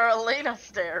that there are Elena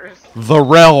stairs? The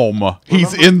realm.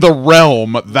 He's in the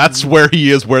realm. That's where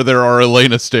he is, where there are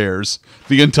Elena stairs.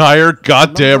 The entire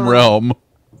goddamn realm.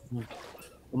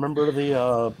 Remember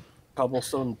the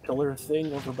cobblestone pillar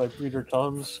thing over by Breeder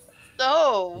Tom's?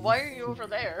 Oh, why are you over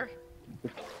there?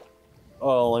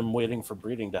 Oh, I'm waiting for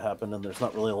breeding to happen, and there's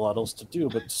not really a lot else to do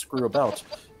but screw about.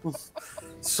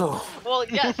 So, Well,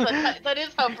 yes, that is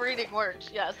how breeding works,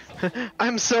 yes.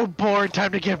 I'm so bored,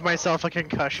 time to give myself a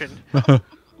concussion.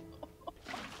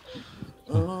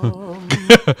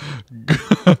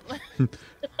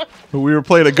 We were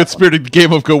playing a good-spirited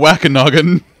game of Go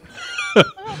Whack-a-Noggin.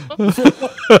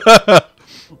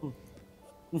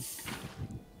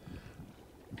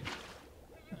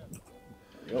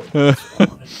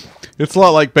 It's a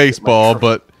lot like baseball,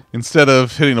 but instead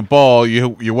of hitting a ball,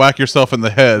 you whack yourself in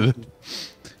the head.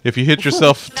 If you hit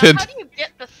yourself Now, 10... how do you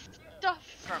get the stuff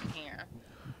from here?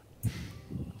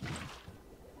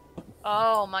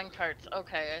 Oh, minecarts.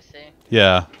 Okay, I see.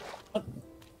 Yeah.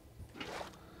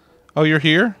 Oh, you're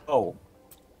here? Oh,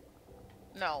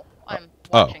 No, I'm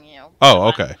Oh. watching you. Oh,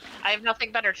 okay. I have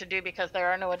nothing better to do because there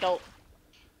are no adult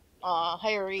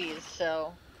hirees,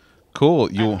 so Cool.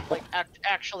 I'm like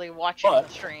actually watching But-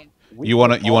 the stream. You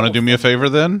wanna all do of me a them- favor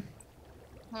then?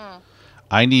 Hmm.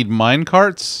 I need mine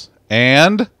carts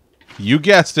and, you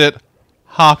guessed it,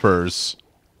 hoppers.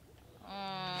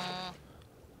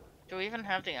 Do we even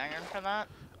have the iron for that?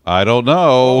 I don't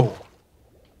know. Oh,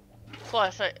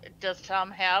 Plus, does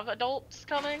Tom have adults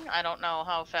coming? I don't know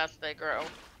how fast they grow.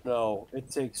 no, it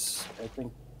takes, I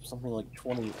think, something like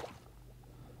 20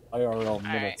 IRL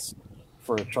minutes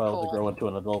for a child Cool. to grow into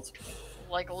an adult.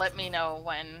 Like, let me know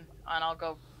when, and I'll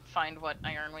go find what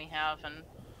iron we have and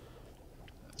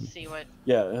see what.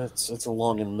 Yeah, it's a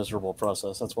long and miserable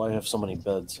process. That's why I have so many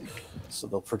beds, so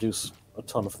they'll produce a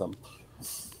ton of them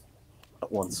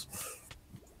at once.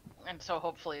 And so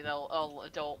hopefully they'll all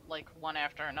adult like one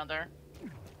after another.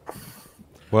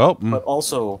 Well, But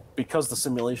also, because the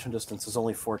simulation distance is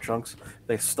only 4 chunks,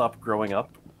 they stop growing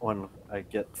up when I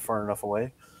get far enough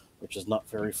away, which is not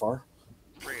very far.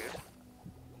 Rude.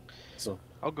 So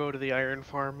I'll go to the iron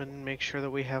farm and make sure that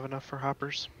we have enough for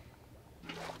hoppers.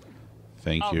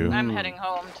 thank Oh, you. I'm heading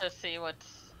home to see what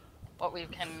we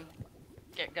can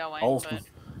get going. all of But them.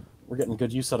 We're getting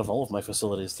good use out of all of my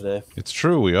facilities today. It's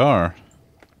true, we are.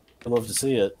 I love to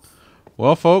see it.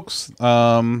 Well, folks,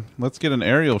 let's get an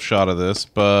aerial shot of this,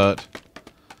 but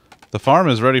the farm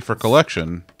is ready for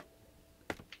collection.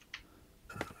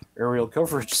 Aerial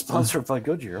coverage sponsored by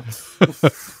Goodyear. all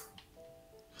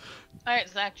right,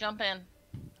 Zach, jump in.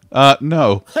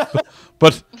 No.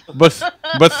 but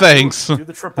thanks. Do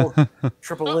the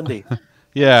triple Lindy.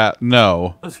 Yeah,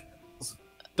 no.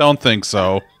 Don't think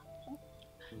so.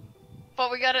 But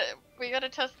we gotta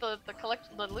test the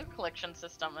loot collection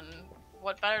system, and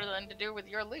what better than to do with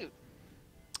your loot?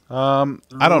 I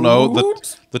don't know.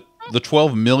 The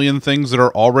 12 million things that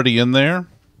are already in there?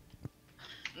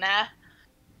 Nah,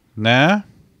 Nah?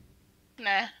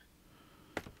 nah.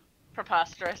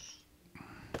 Preposterous.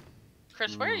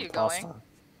 Chris, where are you going?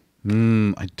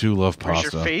 Pasta. I do love Where's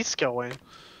pasta. your face going?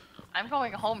 I'm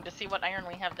going home to see what iron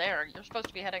we have there. You're supposed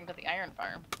to be heading to the iron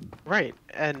farm. Right,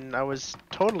 and I was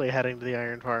totally heading to the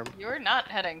iron farm. You're not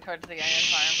heading towards the iron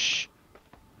farm. Shh.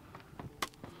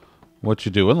 What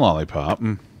you doing, Lollipop?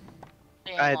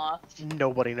 Being I- lost.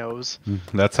 Nobody knows.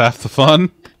 That's half the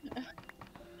fun.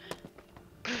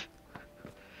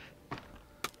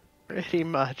 Pretty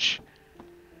much.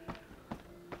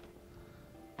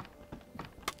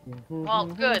 Well,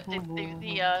 good.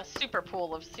 The super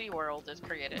pool of SeaWorld is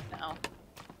created now.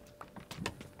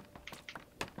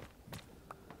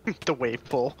 The wave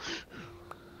pool.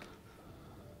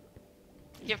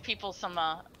 Give people some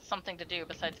something to do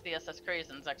besides the SS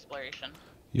Crazen's exploration.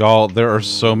 Y'all, there are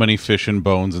so many fish and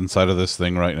bones inside of this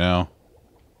thing right now.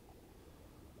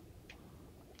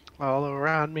 All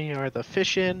around me are the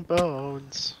fish and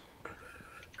bones.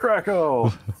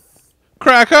 Krakow,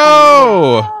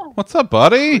 Krakow! What's up,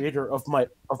 buddy? creator of my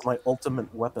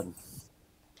ultimate weapon.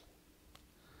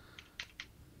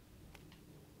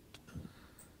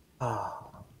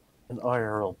 An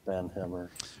IRL banhammer.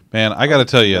 Man, I gotta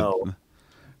tell you, No.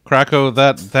 Krakow,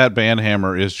 that band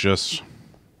hammer is just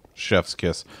chef's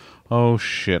kiss. Oh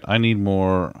shit, I need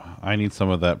more. I need some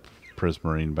of that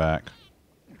prismarine back.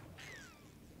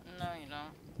 No, you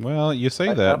don't. Well, you say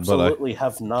I that, but absolutely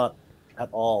have not at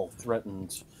all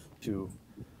threatened to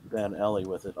ban Alley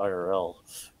with it IRL.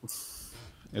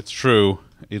 it's true.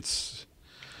 It's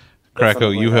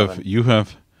Krakow. Definitely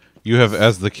You have,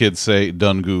 as the kids say,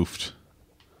 done goofed.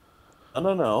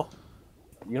 No.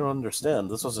 You don't understand.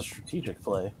 This was a strategic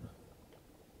play.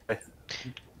 By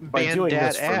Ban doing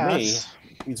dat this for me, ass.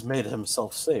 he's made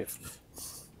himself safe.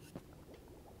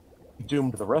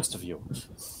 Doomed the rest of you.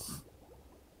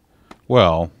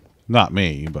 Well, not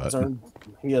me, but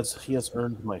He has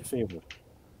earned my favor.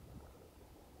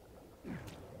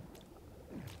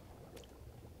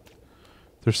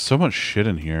 there's so much shit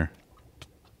in here.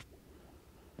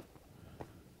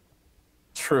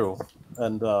 True,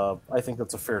 and I think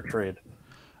that's a fair trade.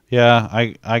 Yeah,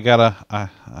 I gotta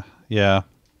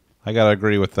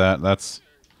agree with that. That's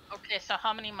Okay, so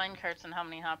how many minecarts and how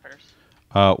many hoppers?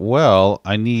 well,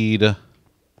 I need.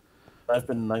 I've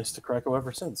been nice to Krakow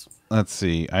ever since. Let's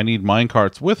see. I need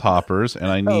minecarts with hoppers, and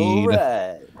I need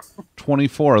Alright.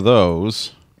 24 of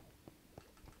those.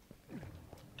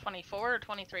 24 or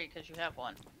 23, because you have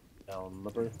one. Down the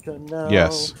birth canal.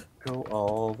 Yes. Go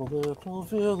all the little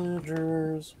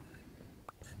villagers.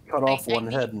 cut off I one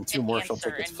need head and 2 an more shall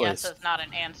answer, take its and place. yes is not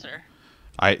an answer.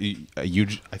 I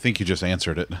think you just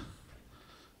answered it.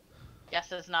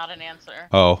 Yes is not an answer.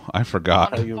 Oh, I forgot.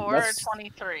 24 or that's-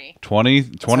 23?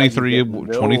 23 get no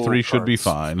 23 should be cards.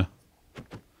 fine.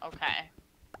 Okay.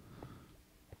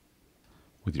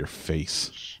 With your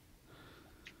face.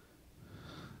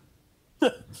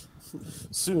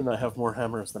 Soon I have more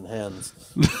hammers than hands.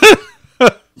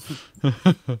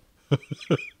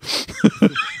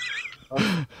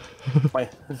 my,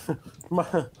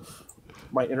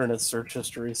 my internet search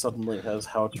history suddenly has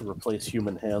how to replace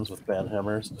human hands with bad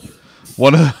hammers.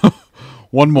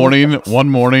 One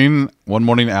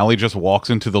morning, Allie just walks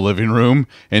into the living room,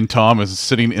 and Tom is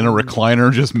sitting in a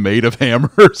recliner just made of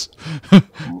hammers.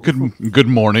 Good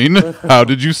morning. How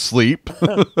did you sleep?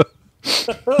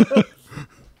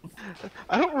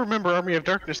 I don't remember Army of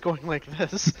Darkness going like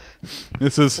this.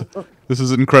 This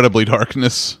is incredibly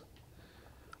darkness.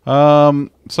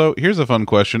 So here's a fun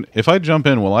question: if I jump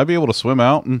in, will I be able to swim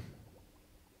out?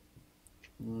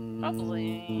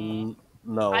 Probably.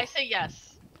 No. I say yes.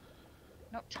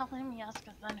 No, tell him yes,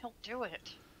 because then he'll do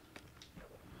it.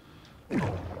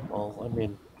 Well, I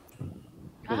mean,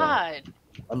 you know, God,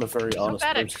 I'm a very so honest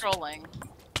bad at person. trolling.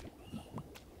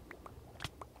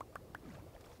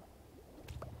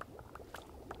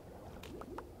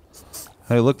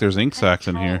 Hey, look, there's ink sacks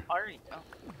in Troll here. are you?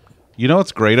 You know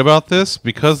what's great about this?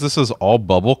 Because this is all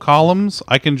bubble columns,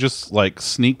 I can just like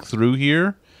sneak through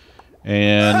here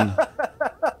and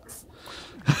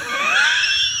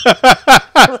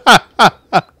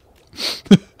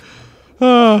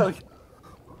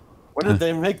When did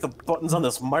they make the buttons on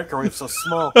this microwave so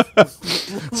small?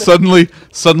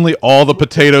 suddenly all the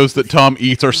potatoes that Tom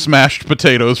eats are smashed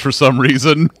potatoes for some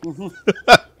reason.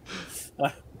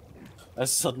 I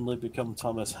suddenly become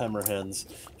Thomas Hammerhands.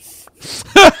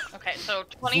 Okay, so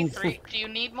 23. Do you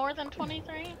need more than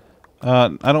 23?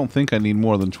 I don't think I need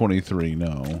more than 23,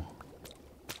 no.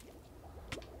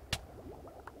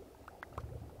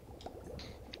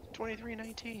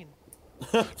 $23.19.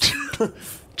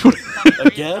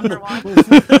 Again? Number one?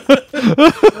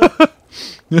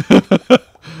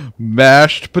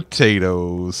 Mashed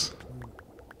potatoes.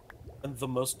 And the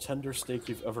most tender steak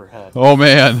you've ever had. Oh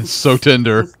man, so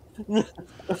tender.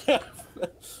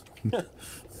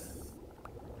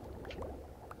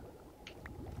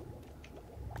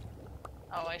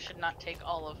 Oh, I should not take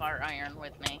all of our iron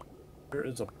with me. There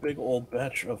is a big old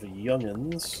batch of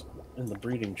youngins in the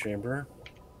breeding chamber.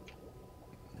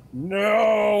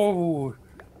 No!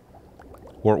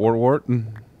 Wart.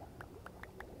 God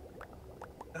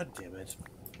damn it.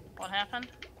 What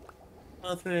happened?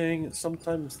 Nothing.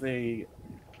 Sometimes they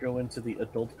go into the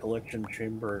adult collection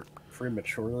chamber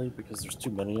prematurely because there's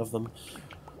too many of them.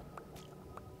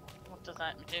 What does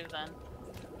that do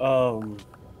then?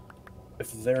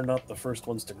 If they're not the first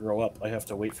ones to grow up, I have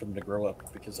to wait for them to grow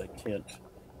up because I can't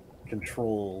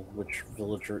control which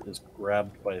villager is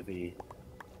grabbed by the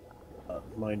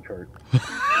minecart.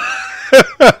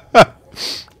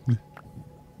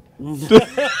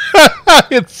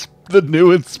 It's the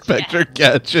new Inspector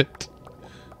Gadget.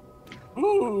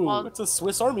 Ooh, Well- it's a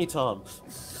Swiss Army Tom.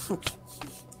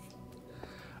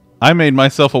 I made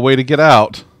myself a way to get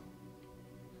out.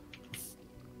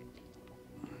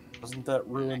 Doesn't that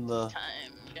ruin the? Next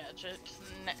time, gadget.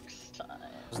 Next time.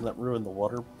 Doesn't that ruin the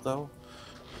water though?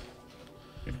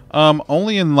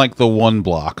 Only in like the one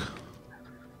block.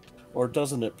 Or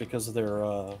doesn't it because of their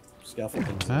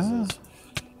scaffolding? Ah.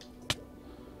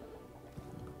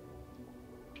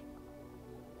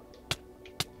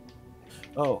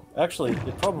 Oh, actually,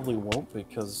 it probably won't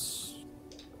because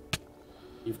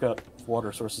you've got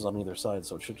water sources on either side,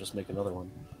 so it should just make another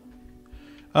one.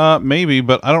 Maybe,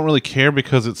 but I don't really care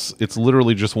because it's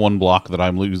literally just one block that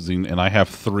I'm losing, and I have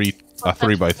three But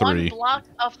 3 by that's 3. One block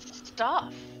of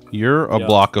stuff. You're a Yeah.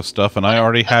 block of stuff, and I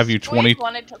already have you 20.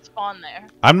 Wanted to spawn there.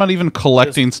 I'm not even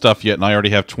collecting stuff yet, and I already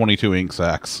have 22 ink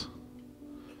sacks.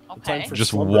 Okay. for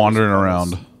Just slumber, wandering I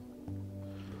suppose. around.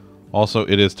 Also,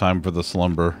 it is time for the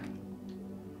slumber.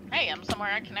 Hey, I'm somewhere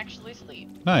I can actually sleep.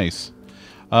 Nice.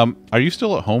 Are you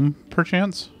still at home,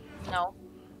 perchance? No.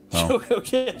 Oh.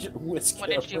 Okay, whisk What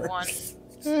did you hammer. want?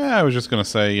 Yeah, I was just gonna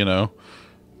say, you know,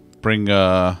 bring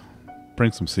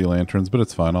some sea lanterns, but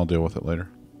it's fine. I'll deal with it later.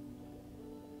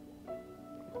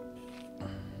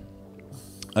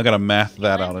 I gotta math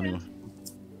that out anyway.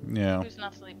 Yeah, Who's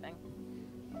not sleeping?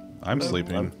 I'm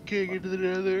sleeping. Can't get to the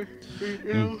nether right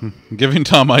now. Giving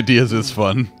Tom ideas is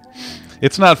fun.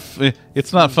 It's not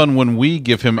fun when we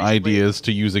give him ideas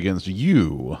to use against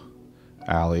you,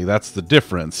 Allie. That's the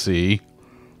difference. See?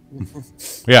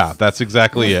 Yeah, that's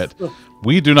exactly it.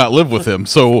 We do not live with him,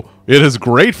 so it is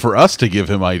great for us to give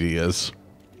him ideas.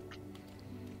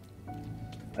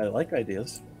 I like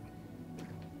ideas.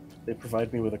 They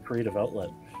provide me with a creative outlet.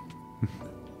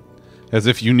 As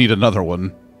if you need another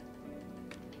one.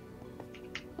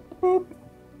 Boop.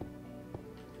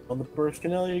 On the birth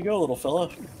canal you go, little fella.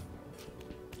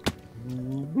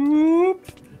 Boop.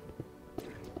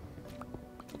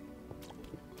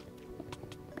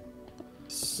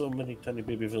 So many tiny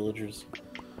baby villagers.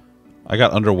 I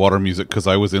got underwater music because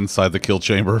I was inside the kill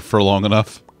chamber for long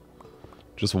enough.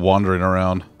 Just wandering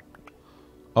around.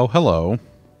 Oh, hello.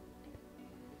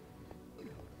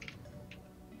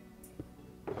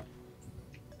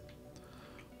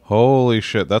 Holy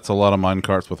shit, that's a lot of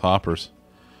minecarts with hoppers.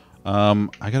 I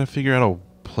gotta figure out a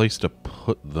place to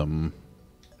put them.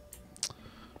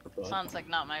 Sounds like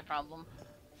not my problem.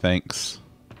 Thanks.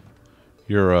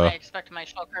 You're, I expect my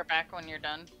shulker back when you're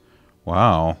done.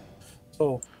 wow.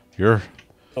 So, You're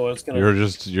it's gonna. you're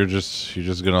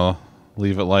just gonna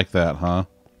leave it like that, huh?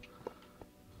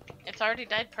 It's already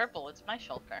dyed purple. It's my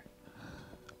shulker.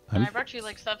 And I brought you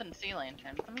like 7 sea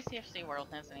lanterns. Let me see if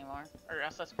SeaWorld has any more. Or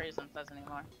SS Crazen has any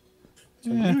more.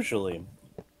 So usually,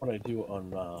 what I do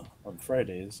on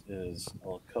Fridays is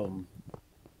I'll come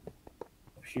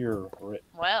up here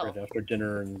right after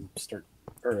dinner and start,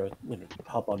 or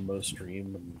hop on Mo's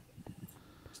stream and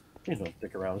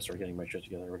stick around and start getting my shit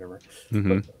together or whatever.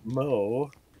 But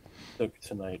Mo took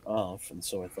tonight off, and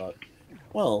so I thought,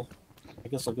 well, I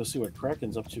guess I'll go see what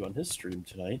Kraken's up to on his stream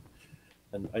tonight.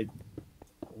 And I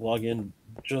log in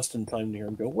just in time to hear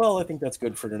him go, well, I think that's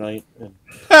good for tonight. And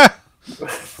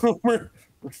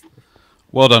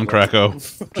well done, Krakow.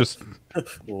 Just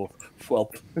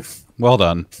well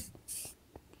done.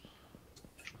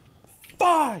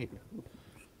 Fine.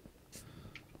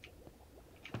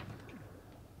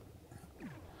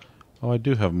 Oh, I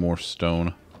do have more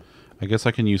stone. I guess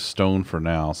I can use stone for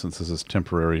now, since this is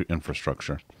temporary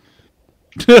infrastructure.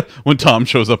 When Tom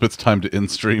shows up, it's time to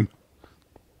end stream.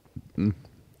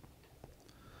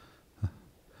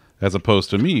 As opposed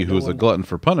to me, who is a glutton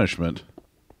for punishment.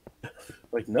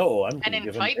 Like, no, I'm going to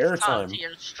give him airtime. To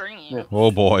your stream. Yeah. Oh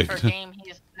boy. For a game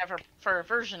for a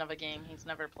version of a game he's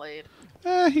never played.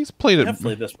 He's played it. I've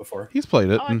played this before. He's played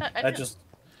it. Oh, I just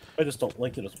don't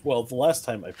like it as well. The last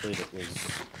time I played it was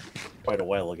quite a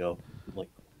while ago, like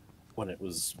when it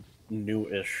was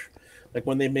new-ish, like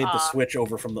when they made the switch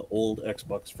over from the old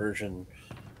Xbox version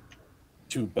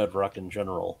to Bedrock in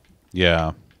general.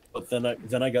 Yeah. But then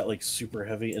I got like super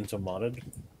heavy into modded.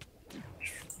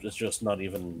 It's just not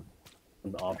even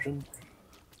an option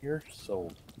here, so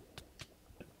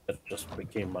it just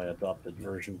became my adopted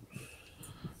version.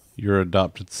 Your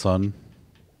adopted son.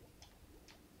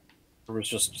 There was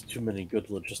just too many good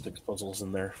logistics puzzles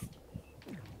in there.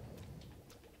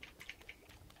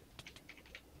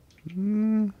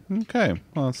 Okay.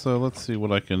 Well, so let's see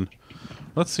what I can.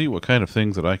 Let's see what kind of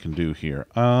things that I can do here.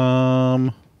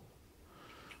 I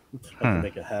can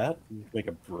make a hat, make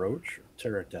a brooch,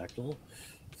 pterodactyl.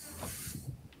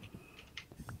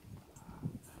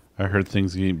 I heard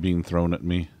things being thrown at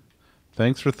me.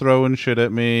 Thanks for throwing shit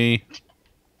at me.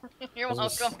 You're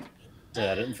welcome.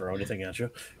 Yeah, I didn't throw anything at you.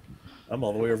 I'm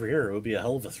all the way over here. It would be a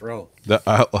hell of a throw.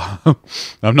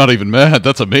 I'm not even mad.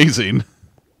 That's amazing.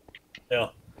 Yeah.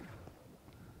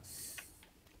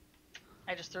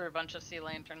 I just threw a bunch of sea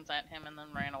lanterns at him and then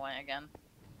ran away again.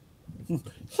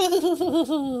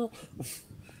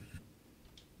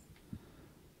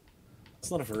 It's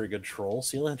not a very good troll.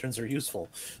 Sea lanterns are useful.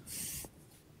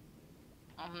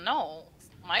 No.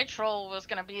 My troll was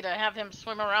going to be to have him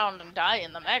swim around and die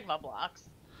in the magma blocks.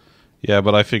 Yeah,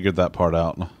 but I figured that part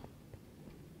out.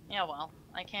 Yeah, well,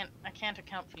 I can't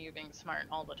account for you being smart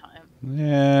all the time.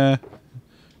 Yeah.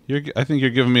 I think you're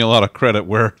giving me a lot of credit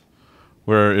where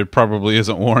it probably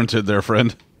isn't warranted there,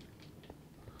 friend.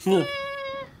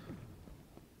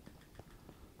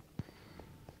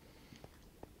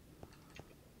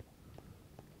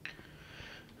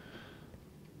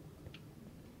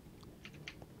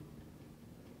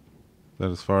 That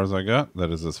as far as I got?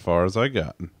 That is as far as I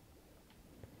got.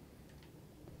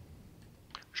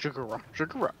 Sugar rock,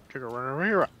 sugar rock, sugar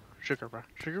rock, sugar rock,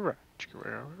 sugar rock,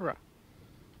 sugar rock.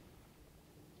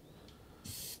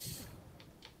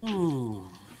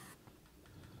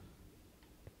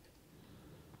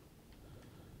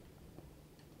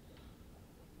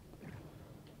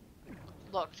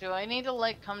 Look, do I need to,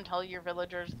 like, come tell your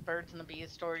villagers the birds and the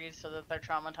bees stories so that they're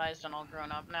traumatized and all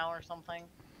grown up now or something?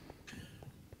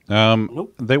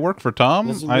 Nope. They work for Tom.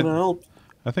 Isn't gonna help.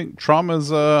 I think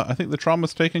the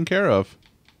trauma's taken care of.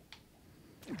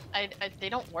 They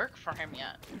don't work for him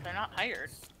yet. They're not hired.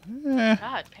 Eh,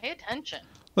 God, pay attention.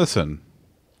 listen.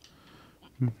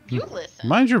 You listen.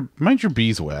 Mind your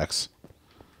beeswax.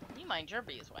 You mind your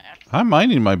beeswax. I'm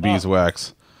minding my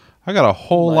beeswax. I got a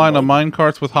whole line of mine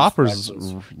carts with hoppers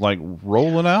like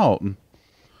rolling out.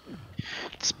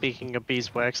 Speaking of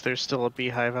beeswax, there's still a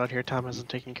beehive out here Tom hasn't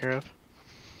taken care of.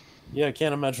 Yeah, I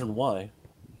can't imagine why.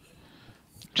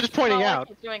 Just pointing Not like out.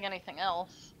 he's doing anything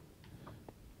else.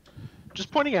 Just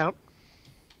pointing out.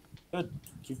 Good.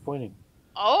 Keep pointing.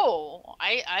 Oh,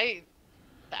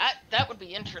 that would be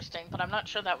interesting, but I'm not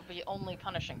sure that would be only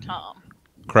punishing Tom.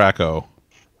 Krakow,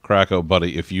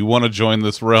 buddy, if you want to join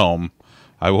this realm,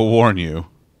 I will warn you.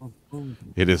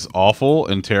 It is awful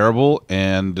and terrible,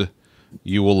 and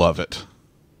you will love it.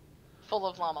 Full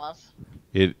of llamas.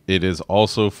 It is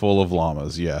also full of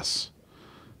llamas, yes.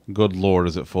 Good lord,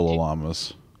 is it full of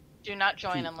llamas. Do not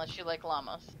join unless you like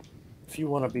llamas. If you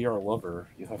want to be our lover,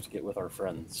 you have to get with our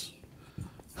friends.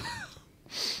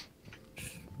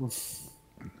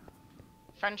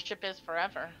 Friendship is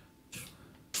forever.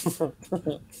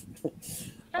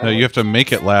 No, you have to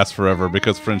make it last forever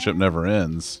because friendship never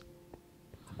ends.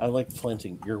 I like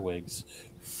planting earwigs.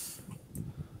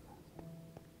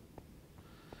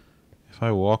 If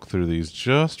I walk through these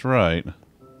just right,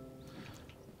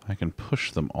 I can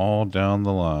push them all down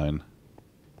the line.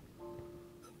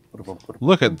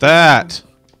 Look at that!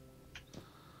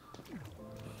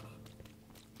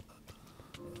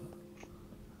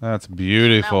 That's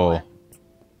beautiful.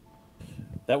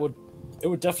 It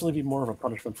would definitely be more of a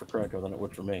punishment for Krakow than it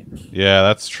would for me. Yeah,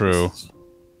 that's true.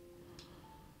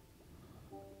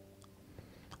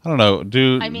 I don't know.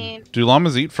 Do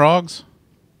llamas eat frogs?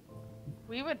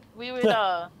 We would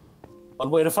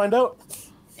One way to find out.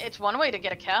 it's one way to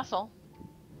get a castle.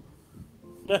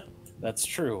 That's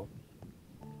true.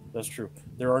 That's true.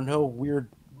 There are no weird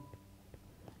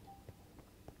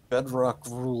bedrock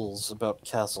rules about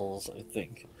castles, I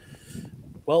think.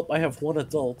 Well, I have one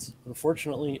adult.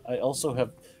 Unfortunately, I also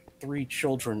have 3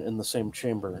 children in the same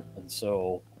chamber, and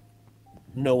so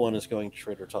no one is going to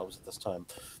Trader Tom's at this time.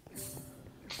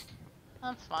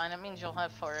 That's fine. It means you'll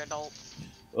have 4 adults.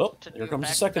 Oh, To here do comes the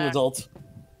back to second back. adult.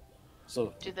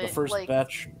 So Do the they, first like-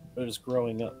 batch is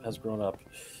growing up, has grown up.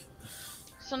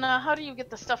 So now, how do you get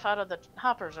the stuff out of the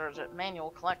hoppers, or is it manual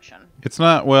collection? It's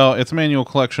not, well, it's manual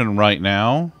collection right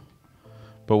now.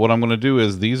 But what I'm going to do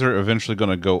is these are eventually going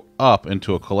to go up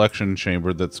into a collection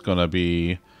chamber that's going to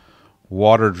be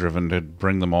water driven to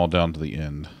bring them all down to the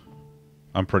end.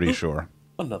 I'm pretty sure.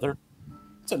 It's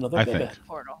another I baby. think.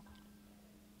 Portal.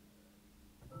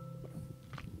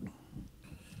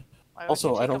 Why would Also,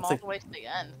 you I take don't them think- all the way to the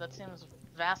end? That seems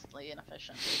vastly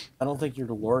inefficient. I don't think your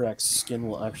Lorax skin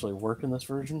will actually work in this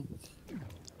version.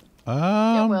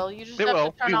 Yeah, well, you just It have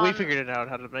will. to turn on. We figured it out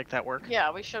how to make that work.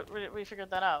 Yeah, we figured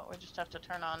that out. We just have to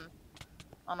turn on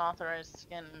unauthorized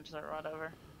skins or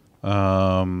whatever.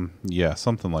 Yeah,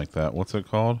 something like that. What's it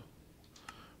called?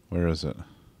 Where is it?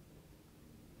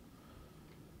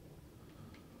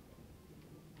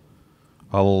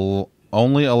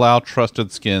 Only allow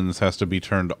trusted skins has to be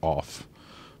turned off.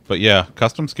 But yeah,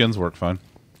 custom skins work fine.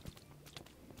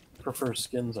 Prefer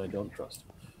skins I don't trust.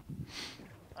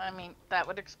 I mean, that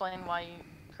would explain why you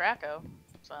Krakow.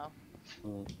 So.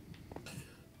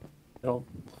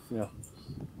 Yeah.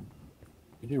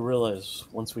 You do realize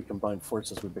once we combine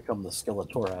forces, we become the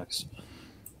Skelethorax.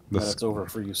 Then it's over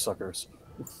for you suckers.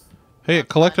 Hey, it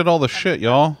collected all the shit,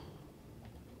 y'all.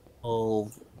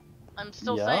 Well, I'm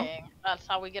still Yeah? saying that's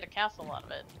how we get a castle out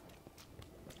of it.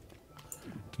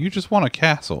 You just want a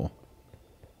castle.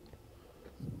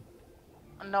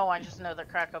 No, I just know that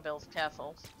Krakow builds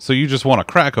castles. So you just want a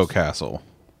Krakow castle.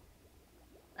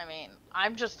 I mean,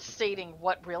 I'm just stating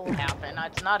what will happen.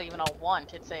 It's not even a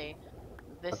want. It's a.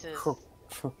 This is.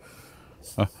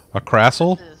 A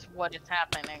Crassle? This is what is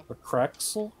happening. a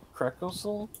Craxel?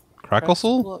 Krakosel?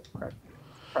 Crackle?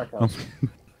 Krakow.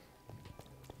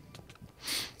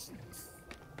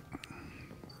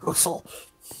 Kosel?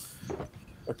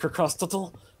 A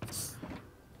Krakostotl?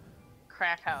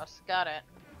 Crack house. Got it.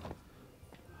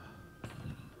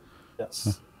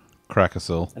 Yes.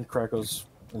 Crackasil. And Krakow's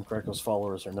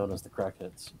followers are known as the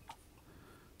Crackheads.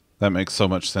 That makes so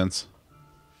much sense.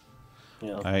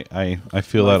 Yeah. I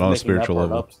feel that on a Making spiritual part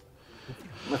level.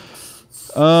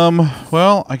 up.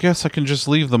 Well, I guess I can just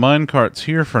leave the minecarts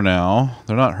here for now.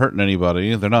 They're not hurting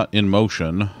anybody. They're not in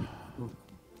motion.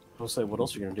 I'll say, what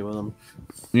else are you going to do with them?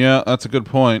 Yeah, that's a good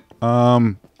point.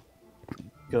 Because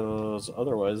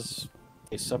otherwise,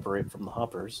 they separate from the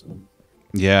hoppers. And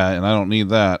Yeah, and I don't need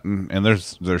that. And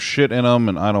there's shit in them,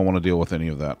 and I don't want to deal with any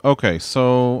of that. Okay,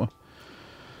 so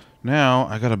Now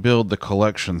I gotta build the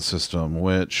collection system,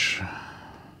 which...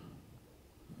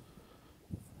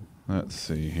 Let's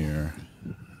see here.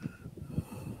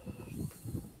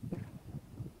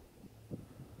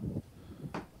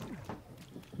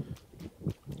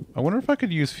 I wonder if I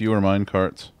could use fewer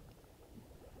minecarts.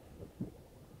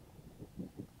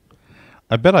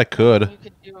 I bet I could.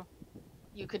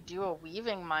 You could do a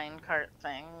weaving minecart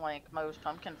thing like most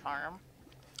pumpkin farm.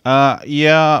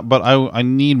 Yeah, but I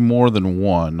need more than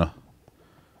one.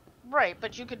 Right,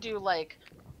 but you could do like,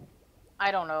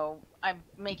 I don't know, I'm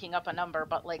making up a number,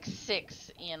 but like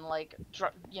 6 in like,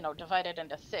 divide it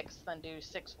into 6, then do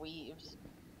 6 weaves.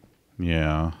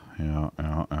 Yeah.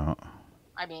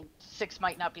 I mean, 6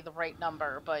 might not be the right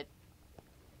number, but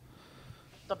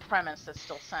the premise is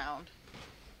still sound.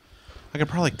 I could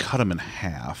probably cut them in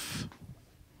half.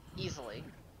 Easily.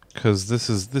 Because this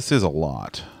is a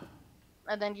lot.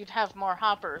 And then you'd have more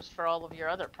hoppers for all of your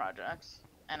other projects.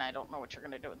 And I don't know what you're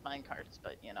going to do with minecarts,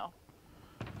 but you know.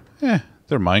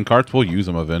 They're minecarts. We'll use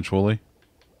them eventually.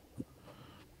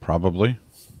 Probably.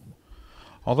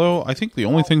 Although, I think the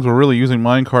only things we're really using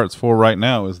minecarts for right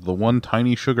now is the one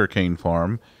tiny sugarcane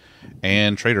farm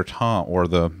and Trader Tom, or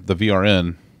the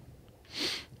VRN.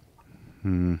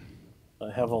 I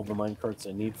have all the minecarts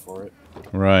I need for it.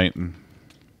 Right. I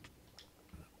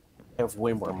have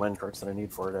way more minecarts than I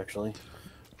need for it, actually.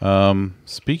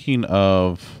 Speaking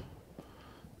of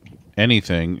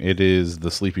anything, it is the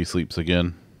Sleepy Sleeps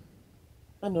again.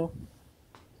 I know.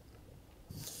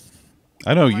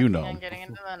 I know you Working know. on getting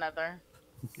into the nether.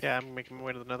 Yeah, I'm making my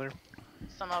way to the nether.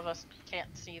 Some of us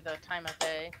can't see the time of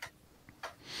day.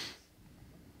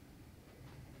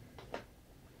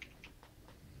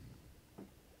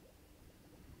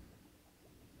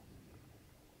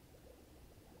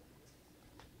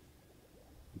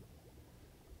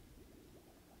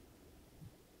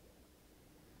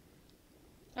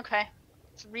 Okay,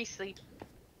 it's re-sleep.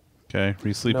 Okay,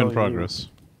 re-sleep No, in you- progress.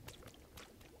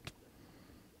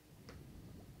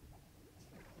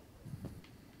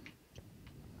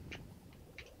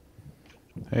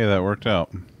 Hey, that worked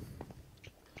out.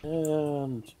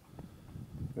 And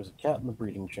there's a cat in the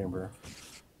breeding chamber.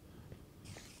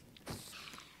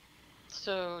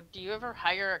 So, do you ever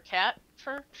hire a cat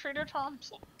for Trader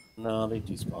Tom's? No, they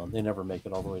despawn. They never make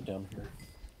it all the way down here.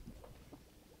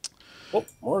 Oh,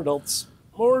 more adults.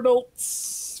 More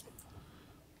adults!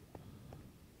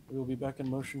 We will be back in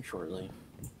motion shortly.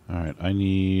 Alright, I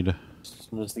need... As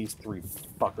soon as these 3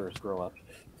 fuckers grow up.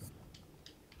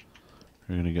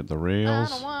 We're gonna get the I rails.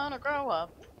 don't want to grow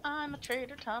up. I'm a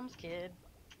Trader Tom's kid.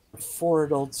 4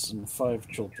 adults and 5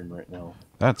 children right now.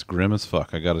 That's grim as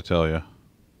fuck, I gotta tell you.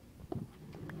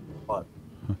 What?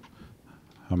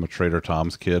 I'm a Trader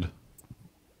Tom's kid.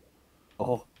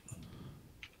 Oh.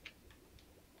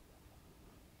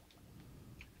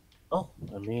 Oh,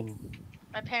 I mean...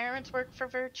 My parents work for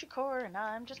Virtue Core, and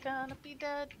I'm just gonna be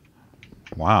dead.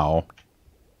 Wow.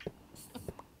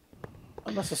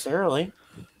 Not necessarily.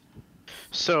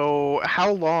 So,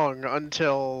 how long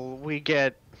until we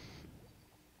get,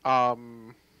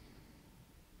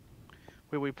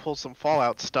 we pull some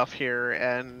Fallout stuff here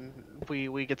and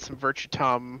we get some Virtue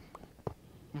Tom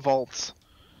vaults?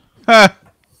 Ha!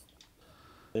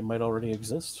 They might already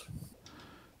exist.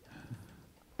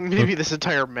 Maybe this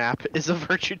entire map is a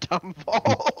Virtue Tom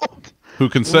vault. Who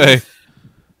can say?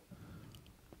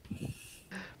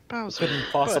 Bowser, Couldn't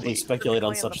possibly buddy. speculate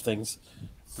on Typically in such things.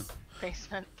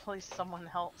 Basement, please someone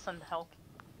help, send help.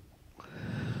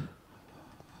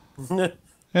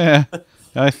 Yeah.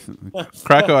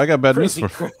 Krakow, I got bad news Crazy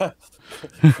for...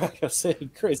 Krakow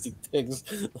saying crazy things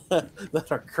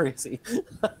that are crazy.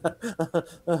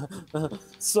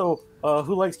 So,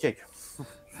 who likes cake?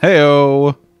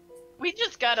 Heyo! We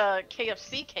just got a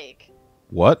KFC cake.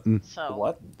 What? So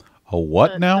What? A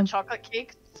what now? The chocolate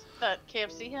cakes that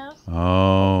KFC has? I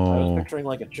was Oh. picturing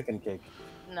like a chicken cake.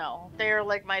 No, they're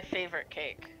like my favorite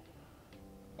cake.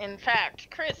 In fact,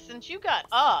 Chris, since you got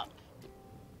up,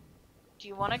 do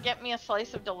you want to get me a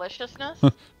slice of deliciousness?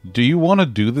 Do you want to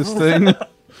do this thing?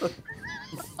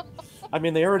 I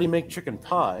mean, they already make chicken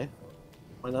pie.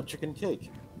 Why not chicken cake?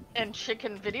 And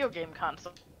chicken video game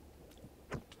console.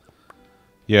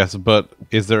 Yes, but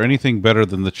is there anything better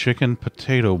than the chicken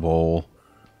potato bowl?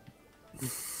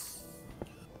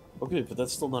 Okay, but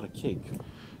that's still not a cake.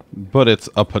 But it's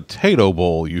a potato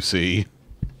bowl, you see.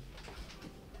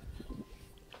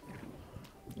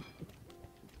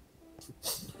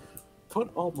 Put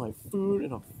all my food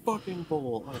in a fucking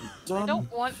bowl. I'm done. I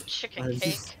don't want chicken I'm-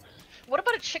 cake. What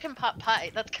about a chicken pot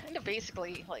pie? That's kind of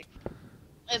basically like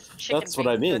as chicken. That's what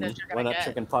I baked good mean. as you're Why gonna not get.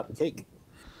 chicken pot and cake?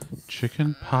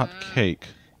 Chicken pot cake.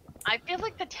 I feel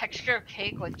like the texture of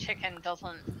cake with chicken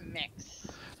doesn't mix.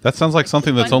 That sounds like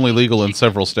something that's only Spongy legal in chicken.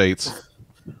 several states.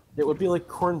 It would be like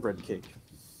cornbread cake.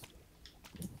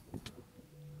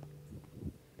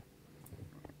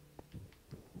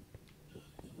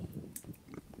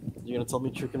 You gonna tell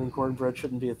me chicken and cornbread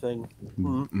shouldn't be a thing?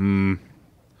 Mm.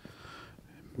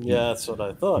 Yeah, that's what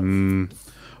I thought. Mm.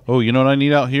 Oh, you know what I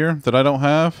need out here that I don't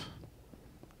have?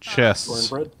 Chests.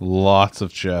 Cornbread? Lots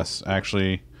of chests.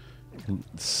 Actually,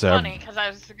 Funny, because I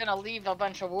was gonna leave a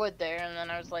bunch of wood there, and then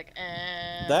I was like,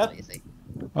 That- lazy.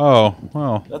 Oh,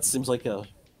 well. That seems like a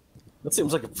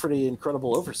pretty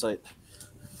incredible oversight.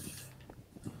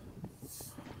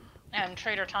 And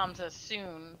Trader Tom's is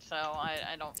soon, so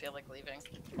I don't feel like leaving.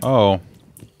 Oh.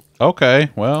 Okay,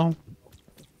 well.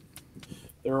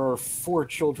 There are 4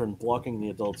 children blocking the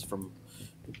adults from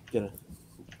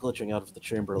glitching out of the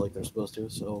chamber like they're supposed to,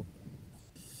 so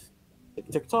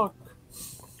tick tock.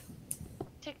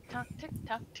 Tick tock, tick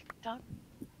tock, tick tock.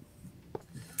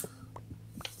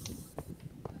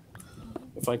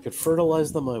 If I could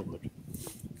fertilize them, I would.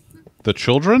 The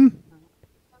children?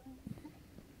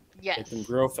 Yes. Make them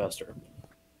grow faster.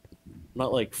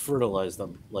 Not like fertilize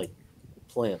them, like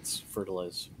plants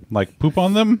fertilize. Like poop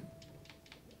on them?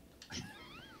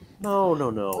 No.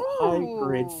 High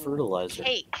grade Ooh, fertilizer.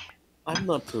 Cake. I'm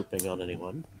not pooping on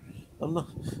anyone. I'm not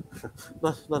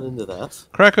not into that.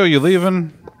 Krakow, you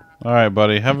leaving? Alright,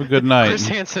 buddy. Have a good night. Chris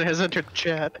Hansen has entered the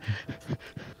chat.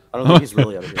 I don't think he's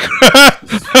really out of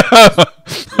here.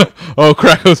 Oh,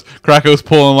 Krakow's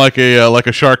pulling like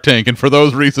a Shark Tank, and for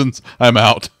those reasons, I'm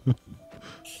out.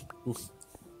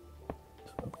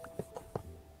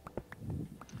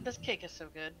 This cake is so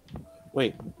good.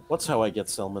 Wait, what's how I get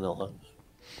salmonella?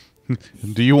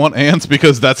 Do you want ants?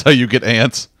 Because that's how you get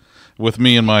ants. With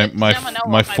me and my Salmonella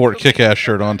my by Fort pooping. Kick-Ass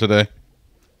shirt on today.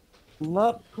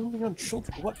 Not pooping on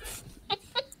children. What?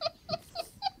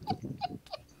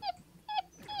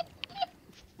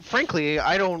 Frankly,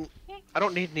 I don't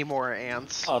need any more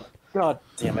ants. Oh, god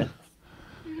damn it.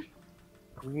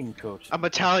 Green coat. I'm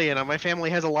Italian, and my family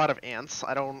has a lot of ants.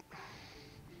 I don't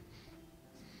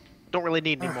really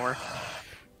need any more.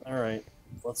 Alright,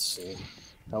 let's see.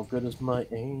 How good is my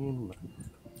aim?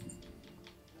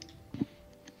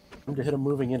 I'm to hit a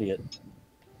moving idiot.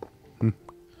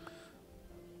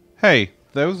 Hey,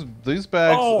 these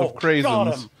bags Oh, of got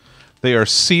craisins, him. they are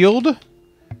sealed,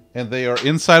 and they are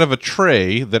inside of a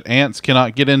tray that ants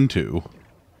cannot get into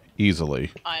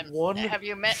easily. One Have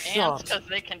you met shot. ants? Because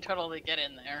they can totally get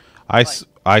in there.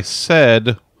 I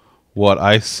said what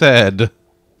I said.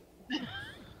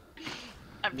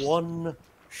 I'm just- One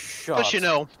shot. Plus, you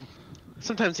know,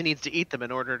 sometimes he needs to eat them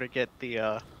in order to get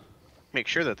the make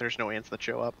sure that there's no ants that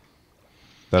show up.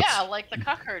 That's Yeah, like the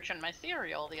cockroach in my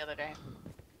cereal the other day.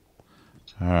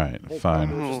 all right. Hey, Fine.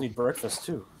 cockroaches need breakfast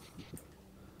too.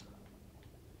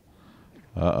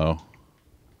 Uh-oh.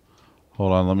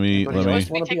 Hold on. Let me. Anybody We're else supposed to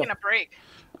be wanna be taking a- a break.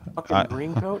 Fucking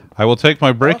green coat? I will take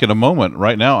my break in a moment.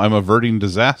 Right now, I'm averting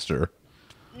disaster.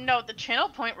 No, the channel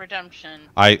point redemption.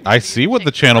 I So you see what take the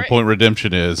a channel break. point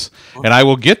redemption is, and I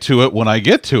will get to it when I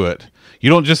get to it. You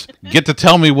don't just get to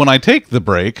tell me when I take the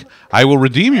break. I will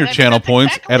redeem your That's channel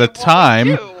points exactly at a what we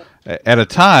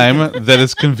time do. that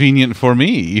is convenient for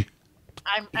me.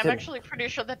 I'm can- actually pretty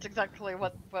sure that's exactly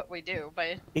what we do.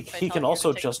 He telling can you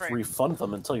also to take a just break. refund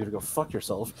them and tell you to go fuck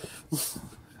yourself.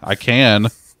 I can.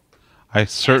 I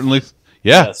certainly.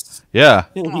 Yeah. Yes. Yeah.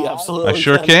 He Aw. absolutely I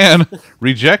sure can.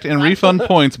 Reject and refund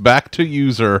points back to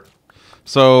user.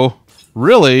 So,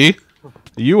 really,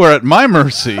 you are at my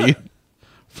mercy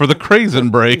for the Crazen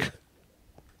break.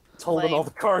 He's holding Lame. all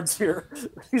the cards here.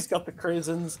 He's got the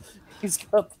craisins. He's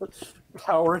got the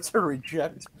power to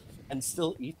reject and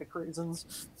still eat the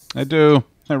craisins. I do.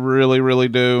 I really, really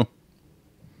do.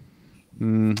 I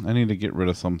need to get rid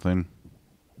of something.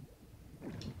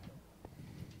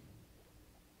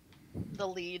 The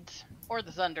leads or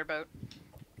the Thunderboat.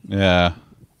 Yeah.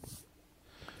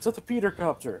 Is that the Peter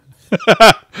Copter?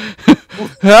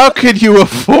 How can you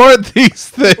afford these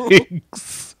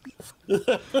things?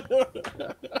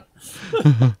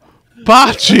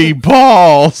 Bocce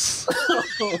balls.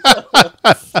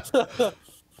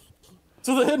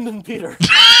 To the hidden Peter.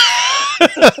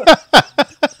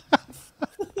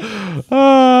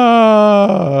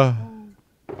 Ah.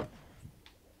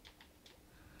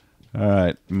 All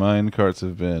right, mine carts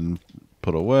have been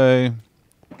put away.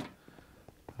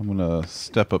 I'm gonna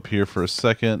step up here for a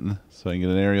second so I can get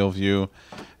an aerial view,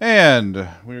 and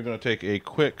we're gonna take a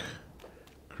quick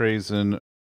Crazen